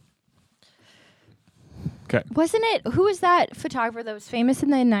 Okay. Wasn't it? Who was that photographer that was famous in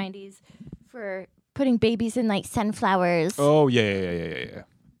the 90s for putting babies in like sunflowers? Oh yeah.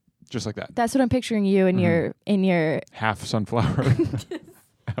 Just like that. That's what I'm picturing you in your Half sunflower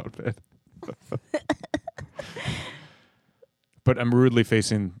outfit. But I'm rudely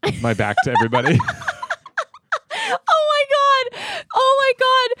facing my back to everybody. Oh my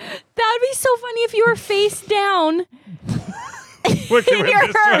God. That would be so funny if you were face down. Look In at your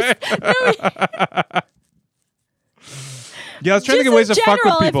this way. Yeah, I was trying to Just get ways in to fuck with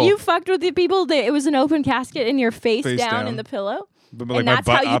general, people. if you fucked with the people, it was an open casket and your face Face down down. in the pillow. But, and that's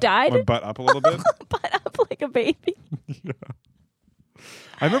my butt how you up, died? My butt up a little bit. Butt up like a baby.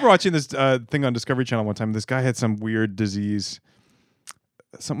 I remember watching this thing on Discovery Channel one time. This guy had some weird disease,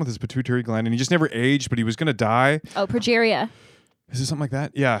 something with his pituitary gland, and he just never aged, but he was going to die. Oh, progeria. Is it something like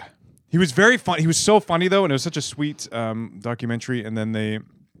that? Yeah. He was very funny. He was so funny, though, and it was such a sweet documentary. And then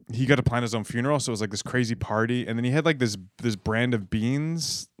he got to plan his own funeral, so it was like this crazy party. And then he had like this brand of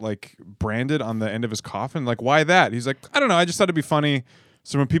beans like branded on the end of his coffin. Like, why that? He's like, I don't know. I just thought it'd be funny.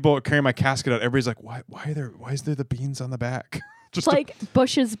 So when people carry my casket out, everybody's like, why is there the beans on the back? Just Like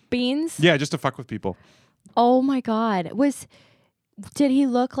Bush's beans. yeah, just to fuck with people. Oh my God. Did he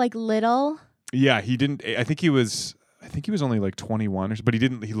look like little? Yeah, he didn't. I think he was only like 21 or so, but he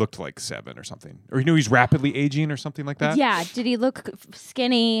didn't. He looked like 7 or something. Or he's rapidly aging or something like that. Yeah. Did he look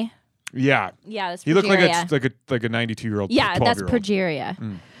skinny? Yeah. Yeah, that's progeria. He looked like a 92-year-old. Yeah, that's 12-year-old.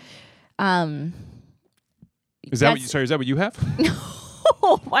 progeria. Is that what? Is that what you have?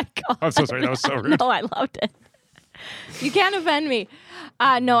 Oh my God. I'm so sorry. That was so rude. No, I loved it. You can't offend me.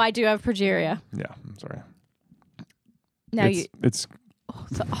 No, I do have progeria. Yeah, I'm sorry. Now it's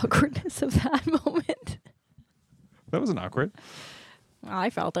the awkwardness of that moment. that wasn't awkward.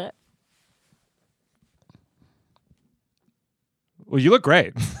 I felt it. Well, you look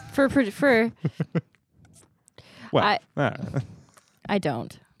great. For Well, I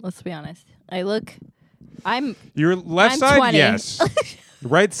don't. Let's be honest. your left I'm side, 20. yes.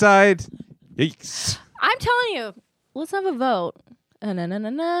 Right side, yikes. I'm telling you. Let's have a vote. Na na na na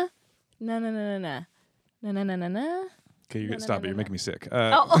na na na na na na na na na na. Okay, stop it. You're making me sick.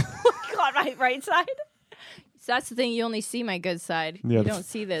 Oh my God! My right side. So that's the thing. You only see my good side. Yeah, You the don't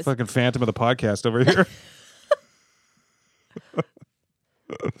see this. Fucking phantom of the podcast over here.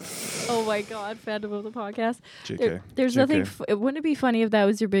 Oh my God! Phantom of the podcast. JK. There's JK. nothing. Wouldn't it be funny if that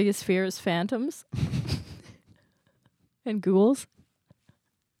was your biggest fear is phantoms and ghouls?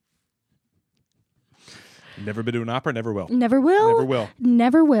 Never been to an opera. Never will. Never will. Never will.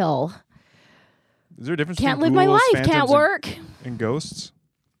 Never will. Is there a difference Can't live between my ghouls, life. Can't phantoms, work. and ghosts?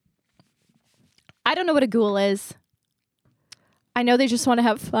 I don't know what a ghoul is. I know they just want to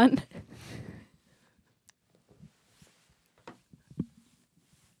have fun.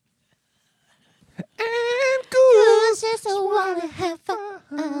 And ghouls just want to have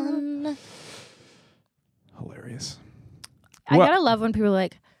fun. Hilarious. I What? gotta love when people are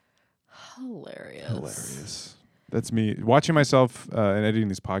like, hilarious. Hilarious. That's me watching myself and editing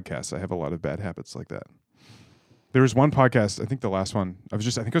these podcasts. I have a lot of bad habits like that. There was one podcast, I think the last one, I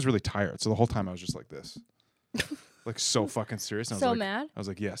think I was really tired. So the whole time I was just like this. Like so fucking serious. And So I was like, mad? I was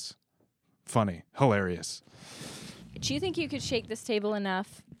like, yes. Funny. Hilarious. Do you think you could shake this table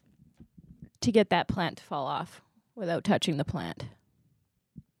enough to get that plant to fall off without touching the plant?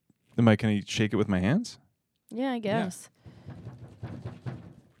 Can I shake it with my hands? Yeah, I guess.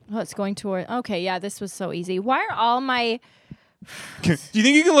 Oh, it's going toward. Okay, yeah, this was so easy. Why are all my. Do you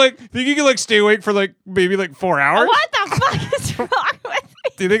think you can stay awake for maybe 4 hours? What the fuck is wrong with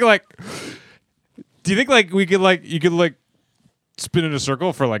me? Do you think you could spin in a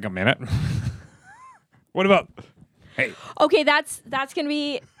circle for a minute? What about hey? Okay, that's going to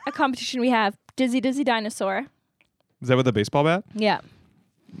be a competition we have. Dizzy Dinosaur. Is that with a baseball bat? Yeah.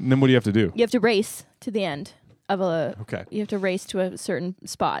 And then what do you have to do? You have to race to the end of a. Okay. You have to race to a certain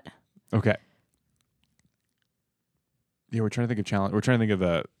spot. Okay. Yeah, we're trying to think of challenge. We're trying to think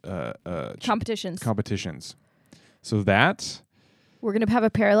of Competitions. So that We're going to have a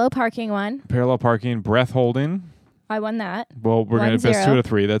parallel parking one. parallel parking, breath holding. I won that. Well, we're going to best 1-0. 2 out of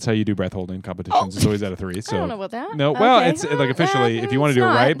 3. That's how you do breath holding competitions. It's always out of 3. So I don't know about that. No, well, Okay. it's officially if you want to do it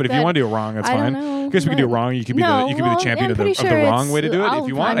It's right, not, but if you want to do it wrong, that's I fine. don't know, I guess we can do it but- wrong. You can be No, the well, champion I'm of the pretty sure wrong it's- way to do it if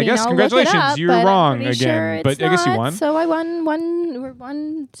you want. I guess I'll look it congratulations, up, you're but I'm wrong pretty again. sure But it's I guess you not, won. So I won. We're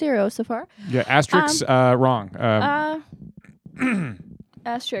 1-0 so far. Yeah, asterisk wrong.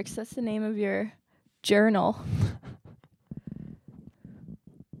 Asterisk. That's the name of your journal.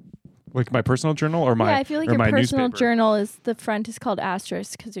 Like my personal journal or my Yeah, I feel like or your my personal newspaper? journal is the front is called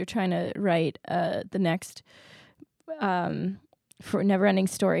asterisk because you're trying to write the next for never-ending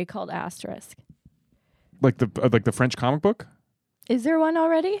story called asterisk. Like the French comic book? Is there one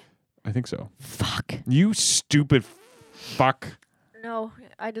already? I think so. Fuck. You stupid fuck. No,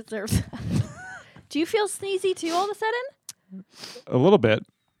 I deserve that. Do you feel sneezy too all of a sudden? A little bit.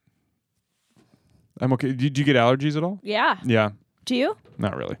 I'm okay. Did you get allergies at all? Yeah. Yeah. Do you?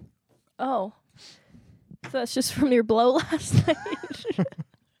 Not really. Oh. So that's just from your blow last night.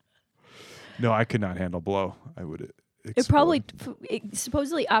 No, I could not handle blow. I would. It probably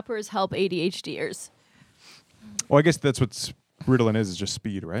supposedly uppers help ADHDers. Well, I guess that's what Ritalin is just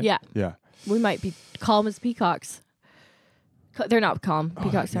speed, right? Yeah. Yeah. We might be calm as peacocks. They're not calm. Oh,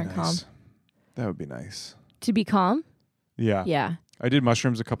 Peacocks that'd be aren't calm. nice. That would be nice. To be calm? Yeah. Yeah. I did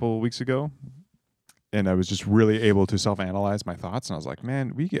mushrooms a couple of weeks ago, and I was just really able to self-analyze my thoughts, and I was like,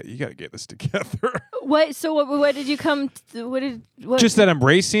 man, you got to get this together. What? So what did you come? What? Just that I'm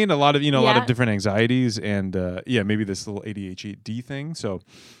racing a lot of, a lot Yeah. of different anxieties, and maybe this little ADHD thing. So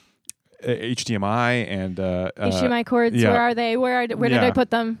HDMI and HDMI cords. yeah. Where are they? Where did Yeah. I put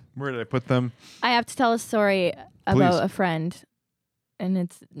them? Where did I put them? I have to tell a story Please. about a friend, and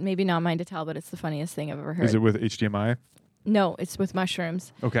it's maybe not mine to tell, but it's the funniest thing I've ever heard. Is it with HDMI? No, it's with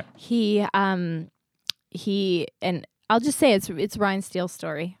mushrooms. Okay. He and I'll just say it's Ryan Steele's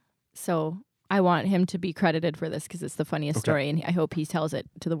story. So I want him to be credited for this because it's the funniest Okay. story, and I hope he tells it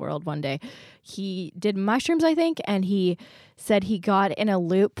to the world one day. He did mushrooms, I think, and he said he got in a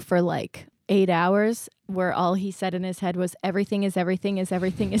loop for like 8 hours where all he said in his head was everything is everything is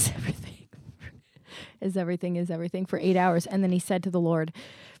everything is everything is everything is everything for 8 hours. And then he said to the Lord,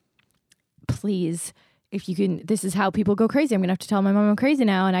 please, if you can, this is how people go crazy. I'm going to have to tell my mom I'm crazy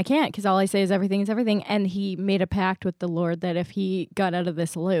now, and I can't because all I say is everything is everything. And he made a pact with the Lord that if he got out of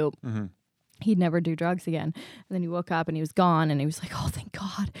this loop, he'd never do drugs again. And then he woke up and he was gone, and he was like, oh, thank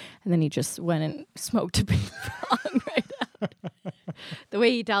God. And then he just went and smoked a big bong right out. The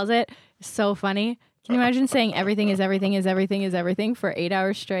way he tells it is so funny. Can you imagine saying everything is everything is everything is everything for 8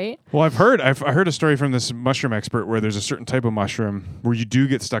 hours straight? Well, I heard a story from this mushroom expert where there's a certain type of mushroom where you do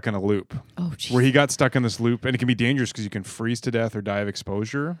get stuck in a loop. Oh, geez. Where he got stuck in this loop, and it can be dangerous because you can freeze to death or die of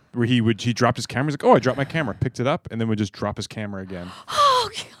exposure. Where he dropped his camera. He's like, oh, I dropped my camera. Picked it up, and then would just drop his camera again. Oh,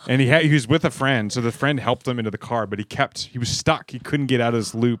 God. And he was with a friend, so the friend helped him into the car, but he was stuck. He couldn't get out of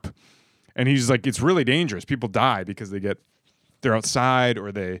this loop, and he's like, it's really dangerous. People die because they're outside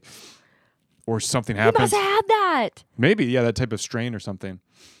or something You happens. must have had that. Maybe, yeah, that type of strain or something.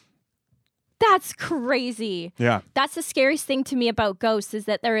 That's crazy. Yeah. That's the scariest thing to me about ghosts is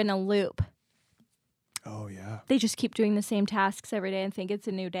that they're in a loop. Oh yeah. They just keep doing the same tasks every day and think it's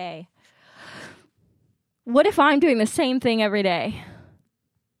a new day. What if I'm doing the same thing every day?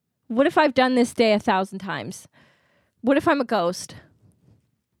 What if I've done this day 1,000 times? What if I'm a ghost?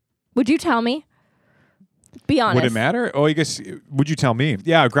 Would you tell me? Be honest. Would it matter? Oh, I guess, would you tell me?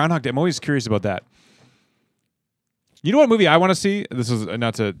 Yeah, Groundhog Day. I'm always curious about that. You know what movie I want to see? This is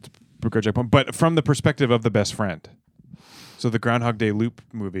not to begrudge my point, but from the perspective of the best friend. So the Groundhog Day loop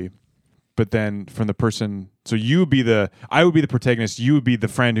movie, but then from the person. So I would be the protagonist. You would be the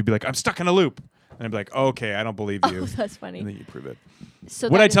friend who'd be like, I'm stuck in a loop. And I'd be like, okay, I don't believe you. Oh, that's funny. And then you prove it. So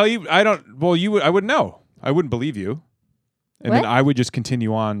Would I then- tell you? I don't. Well, I wouldn't know. I wouldn't believe you. And then What? I would just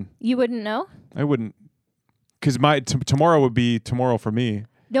continue on. You wouldn't know? I wouldn't. Because tomorrow would be tomorrow for me.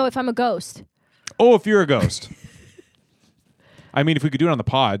 No, if I'm a ghost. Oh, if you're a ghost. I mean, if we could do it on the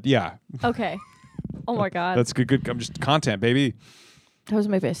pod, yeah. Okay. Oh my God. That's good. I'm just content, baby. That was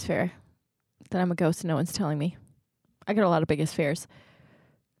my biggest fear. That I'm a ghost and no one's telling me. I got a lot of biggest fears.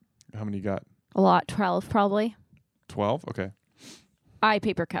 How many you got? A lot. 12 probably. 12? Okay. Eye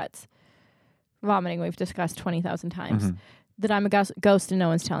paper cuts. Vomiting we've discussed 20,000 times. Mm-hmm. That I'm a ghost and no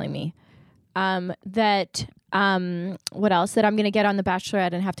one's telling me. What else? That I'm going to get on The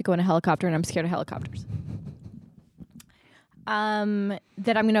Bachelorette and have to go in a helicopter and I'm scared of helicopters.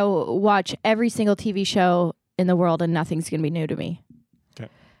 That I'm going to watch every single TV show in the world and nothing's going to be new to me. Okay.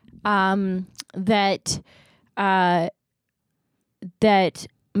 That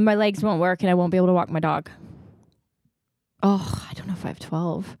my legs won't work and I won't be able to walk my dog. Oh, I don't know if I have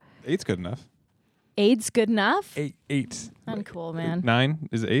 12. 8's good enough. AIDS good enough? 8. Uncool, man. 9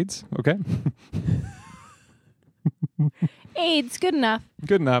 is AIDS. Okay. AIDS good enough.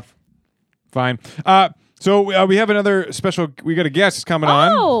 Good enough. Fine. So we have another special. We got a guest coming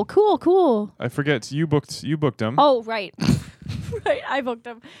on. Oh, cool. I forget. You booked him. Oh, right. Right, I booked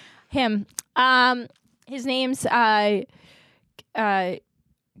him. His name's Bozo.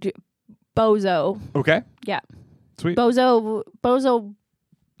 Okay. Yeah. Sweet. Bozo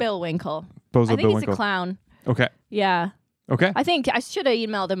Billwinkle. Bozo I think Billwinkle. he's a clown. Okay. Yeah. Okay. I think I should have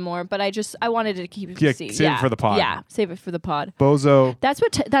emailed him more, but I wanted to keep it. Yeah, save it for the pod. Yeah, save it for the pod. Bozo. That's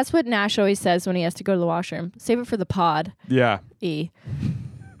what Nash always says when he has to go to the washroom. Save it for the pod. Yeah. E.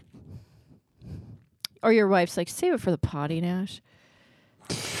 Or your wife's like, save it for the potty, Nash.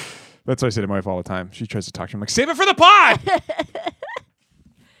 That's what I say to my wife all the time. She tries to talk to me. I'm like, save it for the pod.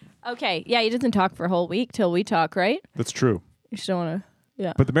 Okay. Yeah, he doesn't talk for a whole week till we talk, right? That's true. You just don't want to.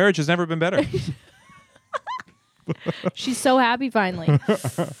 Yeah. But the marriage has never been better. She's so happy finally.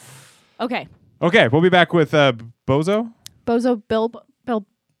 Okay. Okay, we'll be back with Bozo. Bozo Bill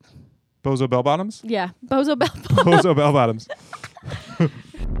Bozo bell bottoms. Yeah, Bozo Bell. Bozo bell bottoms.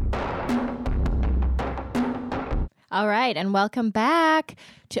 All right, and welcome back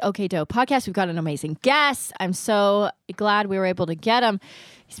to OK Doe Podcast. We've got an amazing guest. I'm so glad we were able to get him.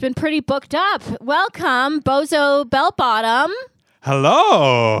 He's been pretty booked up. Welcome, Bozo Bell Bottom.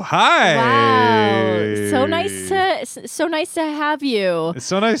 Hello. Hi. Wow, so nice to have you. It's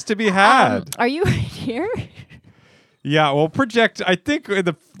so nice to be had. Are you right here? Yeah, we'll project. I think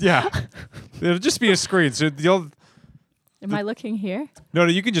it'll just be a screen. So Am I looking here? No,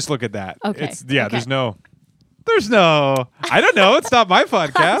 you can just look at that. Okay. Okay. There's no. I don't know. It's not my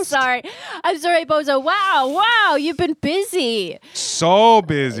podcast. I'm sorry, Bozo. Wow, you've been busy. So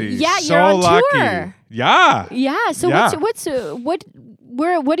busy. Yeah, so you're on lucky. tour. Yeah. Yeah. So Yeah. what's your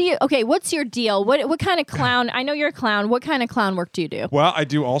deal? What kind of clown? I know you're a clown. What kind of clown work do you do? Well, I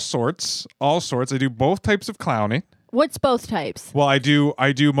do all sorts. I do both types of clowning. What's both types? Well, I do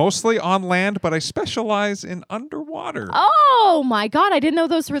mostly on land, but I specialize in underwater. Oh my God! I didn't know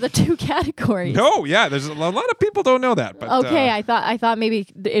those were the two categories. No, yeah, there's a lot of people don't know that. But Okay, I thought maybe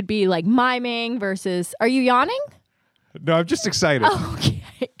it'd be like miming versus. Are you yawning? no, I'm just excited. Oh, okay.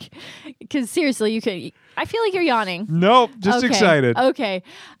 Because seriously, I feel like you're yawning. Nope, just Okay, excited. Okay.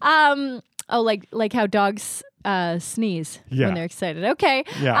 Like how dogs sneeze Yeah. when they're excited. Okay.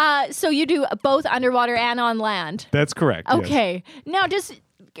 Yeah. So you do both underwater and on land. That's correct. yes. Okay. Now, I just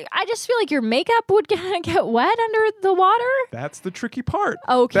feel like your makeup would get wet under the water. That's the tricky part.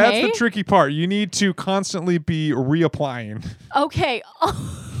 Okay. That's the tricky part. You need to constantly be reapplying. Okay.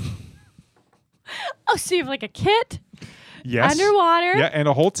 Oh, so you have like a kit Yes. underwater. Yeah, and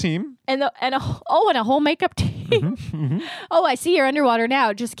a whole team. And a whole makeup team. Oh, I see you're underwater now.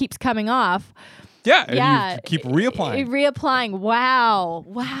 It just keeps coming off. Yeah, and Yeah. you keep reapplying. Reapplying.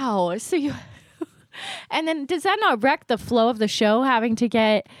 Wow. So you and then does that not wreck the flow of the show having to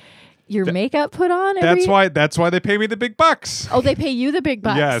get your makeup put on every That's why they pay me the big bucks. Oh, they pay you the big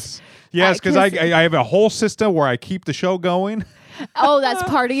bucks. Yes, because 'cause- I have a whole system where I keep the show going. Oh, that's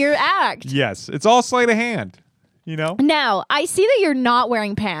part of your act. Yes, it's all sleight of hand. You know, Now, I see that you're not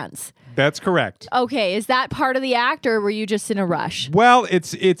wearing pants. that's correct. Okay, is that part of the act or were you just in a rush? Well,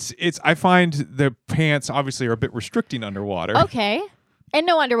 it's. I find the pants obviously are a bit restricting underwater. Okay. And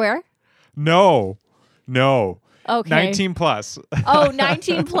no underwear? No. Okay. 19 plus. Oh,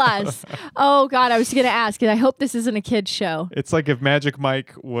 19 plus. Oh, God, I was going to ask. I hope this isn't a kid's show. It's like if Magic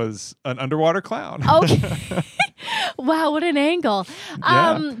Mike was an underwater clown. Okay. Wow, what an angle.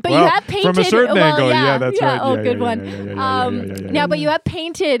 Yeah. But Well, you have painted from a certain angle, yeah, that's right. Oh, Yeah, good yeah, one. yeah. Now, but you have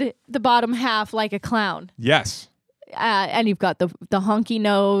painted the bottom half like a clown, Yes. and you've got the honky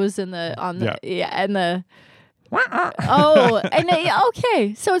nose and the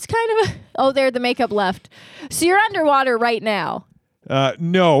okay. So it's kind of there the makeup left. So you're underwater right now.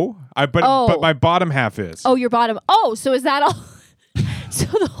 No. But my bottom half is. Oh, your bottom. Oh, so is that all? So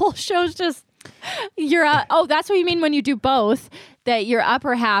the whole show's just you're. That's what you mean when you do both. That your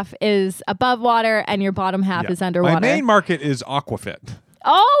upper half is above water and your bottom half Yeah. is underwater. My main market is Aquafit.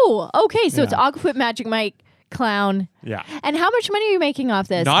 Oh, okay. So it's Yeah. Aquafit, Magic Mike, Clown. Yeah. And how much money are you making off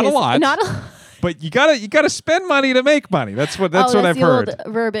this? Not a 'Cause- lot. Not a. But you gotta spend money to make money. That's what That's I've the heard.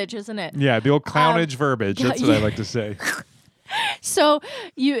 Old verbiage, isn't it? Yeah, the old clownage verbiage. That's what I yeah. like to say. So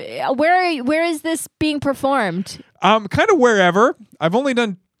you, where is this being performed? Kind of wherever. I've only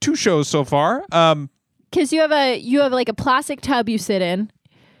done 2 shows so far. Because you have like a plastic tub you sit in,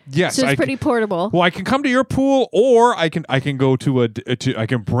 Yes, so it's pretty portable. Well, I can come to your pool, or I can go I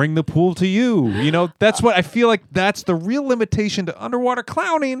can bring the pool to you. You know, that's what I feel like. That's the real limitation to underwater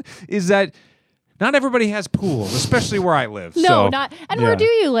clowning is that not everybody has pools, especially where I live. No, So, not. And yeah. where do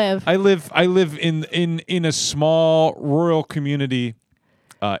you live? I live in a small rural community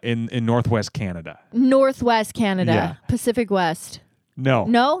in Northwest Canada. Northwest Canada, Yeah. Pacific West. No,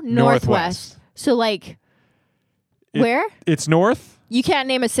 No, Northwest. So like, where? It's north. You can't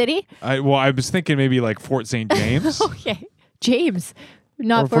name a city? I was thinking maybe like Fort St. James. Okay, James,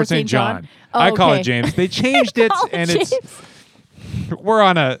 not Or Fort St. John. Oh, I call okay. it James. They changed it, Call it and James. we're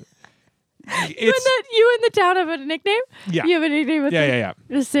on a. You in the town have a nickname? Yeah. You have a nickname with Yeah.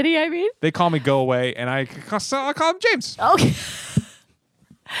 the city, I mean? They call me Go Away, and I call him James. Okay.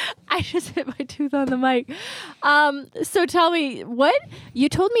 I just hit my tooth on the mic. So tell me, what you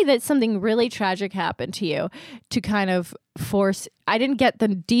told me that something really tragic happened to you to kind of force. I didn't get the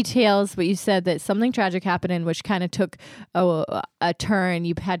details, but you said that something tragic happened in which kind of took a turn.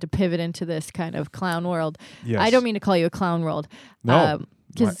 You had to pivot into this kind of clown world. Yes. I don't mean to call you a clown world. No.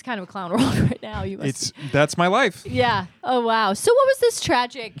 because it's kind of a clown world right now. You must. That's my life. Yeah. Oh wow. So what was this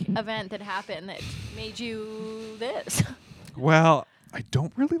tragic event that happened that made you this? Well, I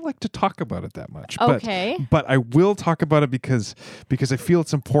don't really like to talk about it that much. Okay. But I will talk about it because I feel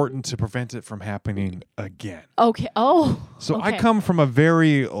it's important to prevent it from happening again. Okay. Oh. So okay. I come from a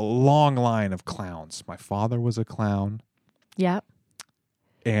very long line of clowns. My father was a clown, Yeah.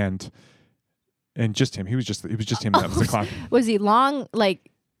 and just him. He was just him that was a clown. Was he long? Like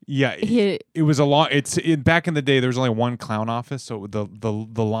Yeah, it was a long. Back in the day. There was only one clown office, so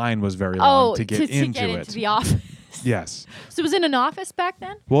the line was very long to get into the office. Yes. So it was in an office back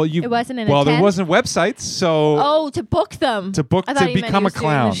then? Well, It wasn't in a Well, there tent? wasn't websites, so Oh, to book them. To book- I thought to you meant become he a was doing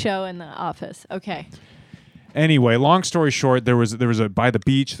clown. the show in the office. Okay. anyway, long story short, there was a by the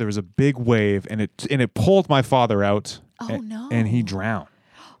beach. There was a big wave, and it pulled my father out. Oh, no. And he drowned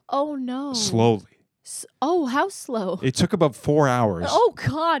Oh no. slowly. Oh, how slow? It took about 4 hours. Oh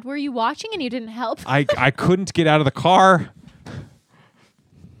God, were you watching and you didn't help? I couldn't get out of the car.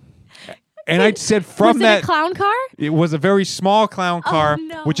 And I said from was that it a clown car? it was a very small clown car,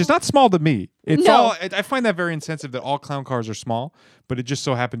 no. which is not small to me. It's No. all I find that very insensitive that all clown cars are small, but it just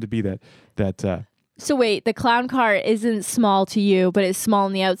so happened to be that So wait, the clown car isn't small to you, but it's small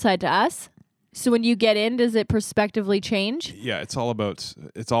on the outside to us. So when you get in, does it prospectively change? yeah, it's all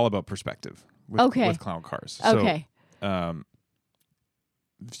about perspective with, Okay. with clown cars. Okay.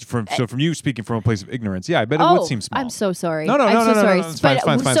 So from you speaking from a place of ignorance, yeah, I bet it Oh, would seem small. I'm so sorry. No, I'm so sorry. it's fine, it's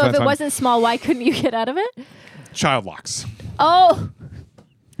fine, it's fine, so it's if it fine. wasn't small, why couldn't you get out of it? Child locks. Oh,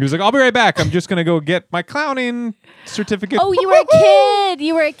 He was like, "I'll be right back. I'm just gonna go get my clowning certificate." oh, you were a kid.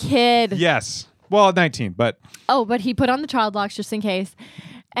 You were a kid. Yes. Well, at 19, but Oh, but he put on the child locks just in case.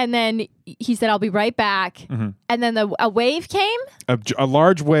 And then he said, I'll be right back. Mm-hmm. And then a wave came? a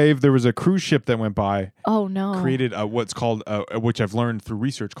large wave. There was a cruise ship that went by, Oh, no. created what's called, which I've learned through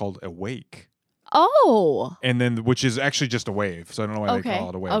research, called a wake. Oh. And then, which is actually just a wave. So I don't know why Okay, they call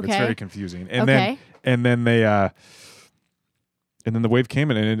it a wave. It's okay. very confusing. And Okay. then the wave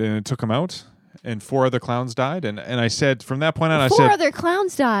came and it took them out, and 4 other clowns died. And I said from that point on, I 4 said, other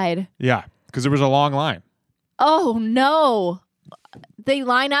clowns died. yeah, because there was a long line. Oh, no.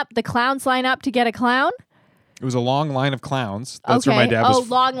 The clowns line up to get a clown? It was a long line of clowns. That's okay. where my dad was.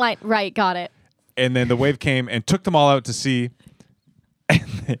 Long line. Right, got it. And then the wave came and took them all out to sea,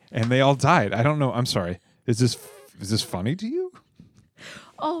 and they all died. I don't know. I'm sorry. Is this funny to you?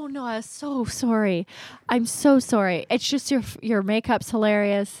 Oh, no, I'm so sorry. I'm so sorry. It's just your makeup's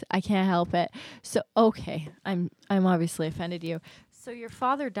hilarious. I can't help it. So, okay. I'm obviously offended you. So your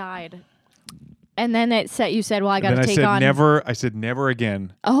father died. And then you said, well, I got to take on. I said never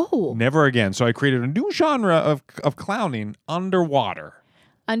again. Oh. Never again. So I created a new genre of clowning underwater.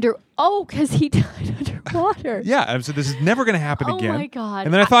 Because he died underwater. Yeah, I said this is never going to happen Oh again. my God.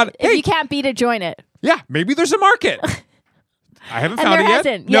 And then I thought, if hey, you can't beat it, join it. yeah, maybe there's a market. I haven't And found there it yet.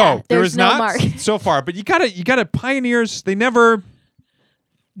 hasn't. No, Yeah, there there's is no not market. so far. But you gotta pioneers. They never.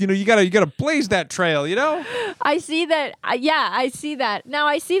 You gotta blaze that trail. I see that. I see that. Now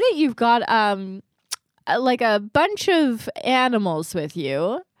I see that you've got like a bunch of animals with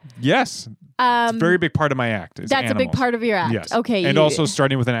you. Yes. It's a very big part of my act. Is That's a big animals. part of your act. Yes. Okay. And also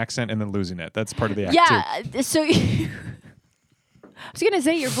starting with an accent and then losing it. That's part of the act too. Yeah. So I was gonna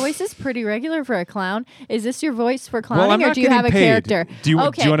say your voice is pretty regular for a clown. Is this your voice for clowning, I'm or not do you have a getting paid. character? Do you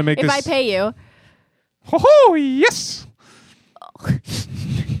okay. wanna make if this- I pay you, Oh yes.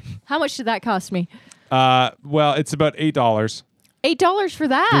 how much did that cost me? Well, it's about $8. $8 for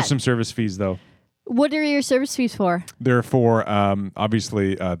that. There's some service fees though. What are your service fees for? They're for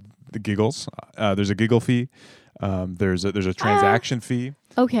obviously the giggles. There's a giggle fee. There's a transaction fee.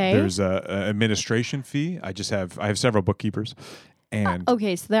 Okay. There's a administration fee. I have several bookkeepers, and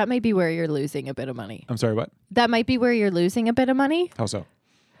Okay, so that might be where you're losing a bit of money. I'm sorry, what? That might be where you're losing a bit of money. How so?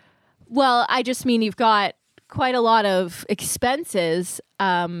 Well, I just mean you've got quite a lot of expenses.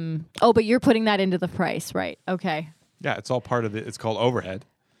 But you're putting that into the price, right? Okay. Yeah, it's all part of it. It's called overhead.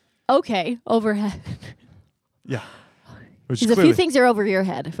 Okay, overhead. Yeah, which Because is a clearly, few things are over your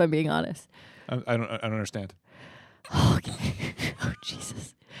head, if I'm being honest. I don't understand. Okay. Oh,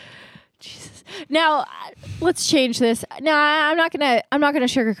 Jesus. Now, let's change this. No, I'm not gonna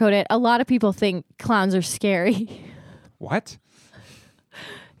sugarcoat it. A lot of people think clowns are scary. What?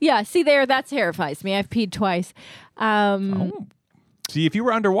 Yeah, see there, that terrifies me. I've peed twice. See, if you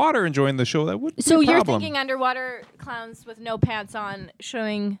were underwater enjoying the show, that would be So a you're problem. thinking underwater clowns with no pants on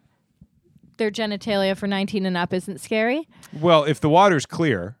showing their genitalia for 19 and up isn't scary? Well, if the water's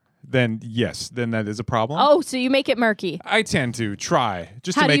clear, then yes, then that is a problem. Oh, so you make it murky. I tend to try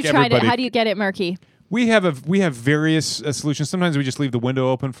just How to do make you try everybody. to? How do you get it murky? We have various solutions. Sometimes we just leave the window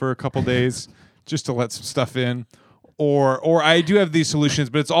open for a couple days just to let some stuff in, or I do have these solutions,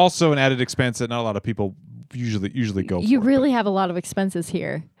 but it's also an added expense that not a lot of people usually go You for it. really have a lot of expenses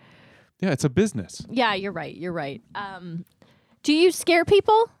here. Yeah, it's a business. Yeah, you're right. You're right. Do you scare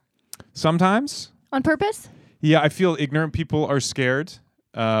people Sometimes. on purpose? Yeah, I feel ignorant people are scared.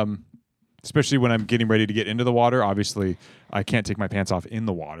 Especially when I'm getting ready to get into the water. Obviously, I can't take my pants off in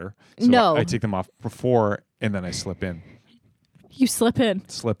the water. So No. I take them off before and then I slip in. You slip in.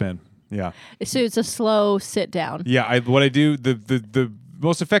 Yeah. So it's a slow sit down. Yeah, what I do, the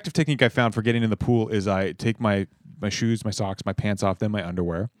most effective technique I found for getting in the pool is I take my shoes, my socks, my pants off, then my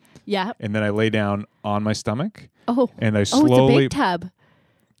underwear, Yeah. and then I lay down on my stomach. Oh. And I Oh, slowly. it's a big tub.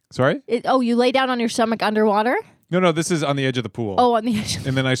 Sorry? You lay down on your stomach underwater? No, this is on the edge of the pool. Oh, on the edge.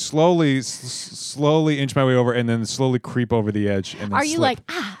 And then I slowly inch my way over, and then slowly creep over the edge. And then Are you slip.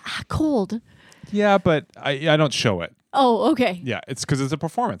 like, cold? Yeah, but I don't show it. Oh, okay. Yeah, it's because it's a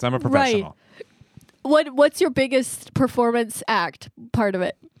performance. I'm a professional. What's your biggest performance act part of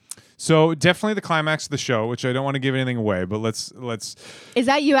it? So definitely the climax of the show, which I don't want to give anything away, but let's. Is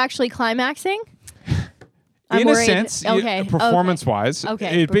that you actually climaxing? I'm in worried. a sense, Okay. performance-wise,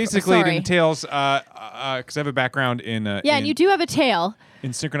 Okay. it basically Sorry. entails because I have a background in Yeah, and you do have a tail.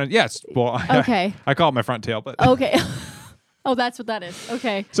 in synchronized. Yes, well, Okay. I call it my front tail, but Okay. Oh, that's what that is.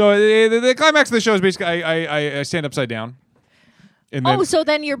 Okay. so the climax of the show is basically I stand upside down, and then So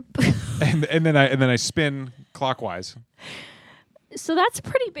then you're. and then I spin clockwise. So that's a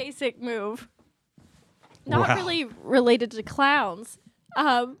pretty basic move. Not Wow. really related to clowns.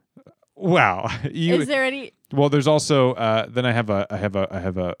 Wow, Is there any? Well, there's also then I have a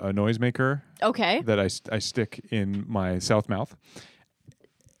noisemaker Okay. that I stick in my south mouth.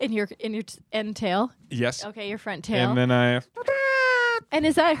 In your end tail. Yes. Okay, your front tail. And then I. And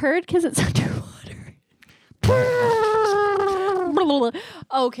is that heard because it's underwater?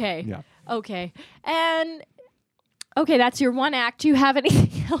 Okay. Yeah. Okay. And okay, that's your one act. Do you have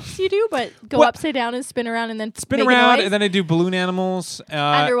anything else you do but go Well- upside down and spin around and then Spin make a around, noise? and then I do balloon animals.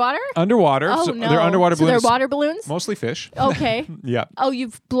 Underwater? Underwater. Oh so no. They're underwater so balloons. they're water balloons? Mostly fish. Okay. Yeah. Oh,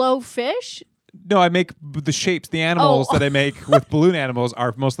 you blow fish? No, I make the shapes. The animals Oh. that I make with balloon animals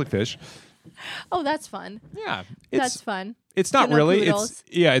are mostly fish. Oh, that's fun. Yeah. That's fun. It's not Tuna really. poodles.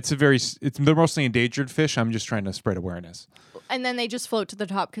 They're mostly endangered fish. I'm just trying to spread awareness. And then they just float to the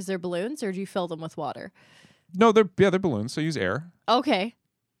top because they're balloons, or do you fill them with water? No, they're balloons. So I use air. Okay.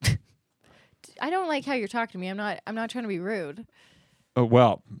 I don't like how you're talking to me. I'm not trying to be rude. Oh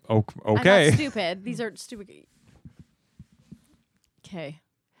well. I'm Okay. not stupid. These are stupid. Okay.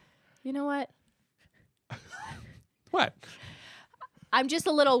 You know what? What? I'm just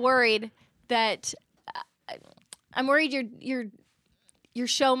a little worried that I'm worried your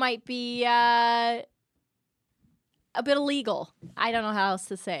show might be a bit illegal. I don't know how else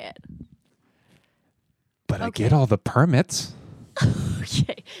to say it. But I Okay. get all the permits.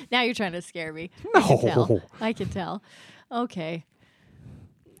 Okay. Now you're trying to scare me. No. I can tell. Okay.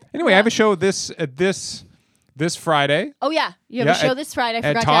 Anyway, I have a show this Friday. Oh yeah, you have a Yeah, show at- this Friday. I at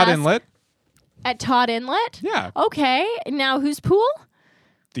forgot Todd to ask. Inlet. At Todd Inlet. Yeah. Okay. Now whose pool?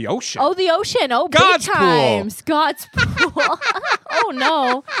 The ocean. Oh, the ocean. Oh, God's big pool. times. God's pool. Oh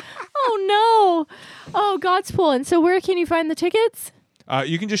no. Oh no. Oh, God's pool. And so where can you find the tickets?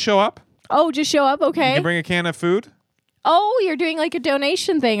 You can just show up. Oh, just show up. You Okay. can bring a can of food. Oh, you're doing like a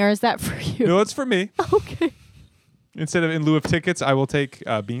donation thing, or is that for you? No, it's for me. Okay. Instead of in lieu of tickets, I will take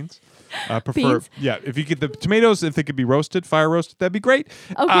beans. Prefer, Beans? yeah. If you get the tomatoes, if they could be roasted, fire roasted, that'd be great.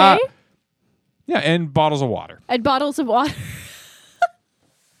 Okay. Yeah, and bottles of water. And bottles of water.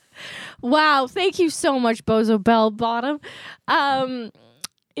 Wow. Thank you so much, Bozo Bell Bottom.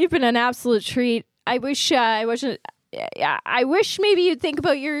 You've been an absolute treat. I wish I wasn't. I wish maybe you'd think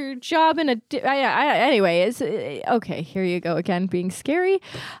about your job in a. Anyway, okay. Here you go again, being scary.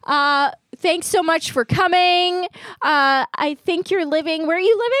 Thanks so much for coming. I think you're living. Where are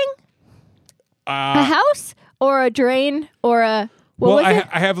you living? A house or a drain or a. What was it?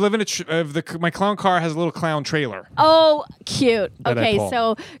 I have live in my clown car has a little clown trailer. Oh, cute. That I Okay, pull.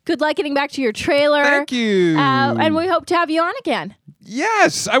 so good luck getting back to your trailer. Thank you. And we hope to have you on again.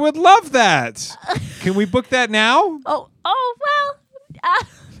 Yes, I would love that. Can we book that now? Oh, well.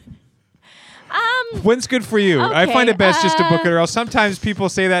 When's good for you? I Okay, find it best just to book it, or else sometimes people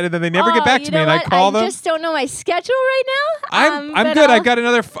say that and then they never get oh, back you to me, know and I what? call them. I just don't know my schedule right now. I'm but good. I'll-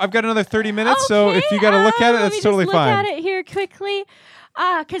 I've got another 30 minutes, so if Okay, you got to look at it, let me that's just totally look fine. at it here quickly.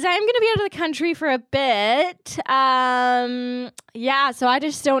 Because I'm going to be out of the country for a bit. Yeah, so I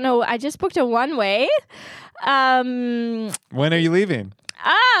just don't know. I just booked a one-way. When are you leaving?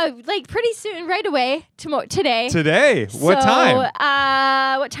 Like pretty soon, right away, today. Today. What time?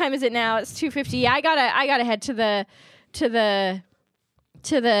 What time is it now? It's 2:50. Yeah, I gotta head to the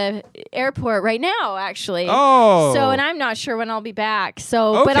to the airport right now, actually. Oh. So, and I'm not sure when I'll be back.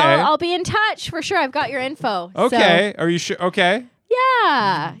 So, but Okay. I'll be in touch for sure. I've got your info. Okay. Are you sure? Okay. So,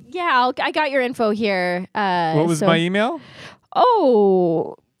 yeah. I got your info here. What was my email?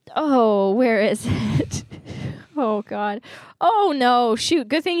 Oh, where is it? Oh God. Oh no! Shoot.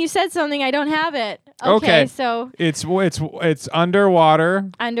 Good thing you said something. I don't have it. Okay. So It's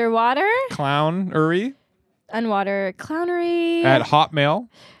underwater clownery underwater clownery at Hotmail.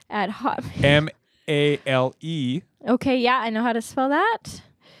 at hot. MALE. Okay. Yeah, I know how to spell that.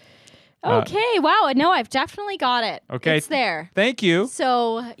 Okay. Wow. No, I've definitely got it. Okay. It's there. Thank you.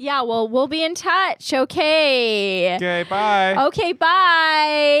 So yeah. Well, we'll be in touch. Okay. Okay. Bye. Okay.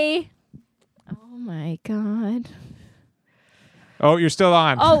 Bye. Oh my God. Oh, you're still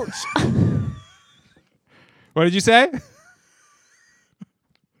on. Oh. What did you say?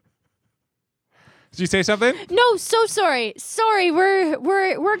 Did you say something? No, so sorry. Sorry, we're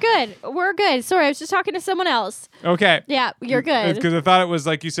good. We're good. Sorry, I was just talking to someone else. Okay. Yeah, you're good. Because I thought it was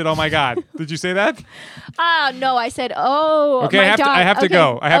like you said, "Oh my God." Did you say that? No, I said, "Oh, Okay, my I have to- dog." I have to Okay.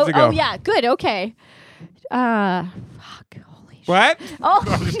 go. I have to go. Oh yeah, good. Okay. Fuck. Holy shit. What?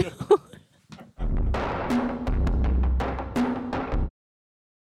 Oh.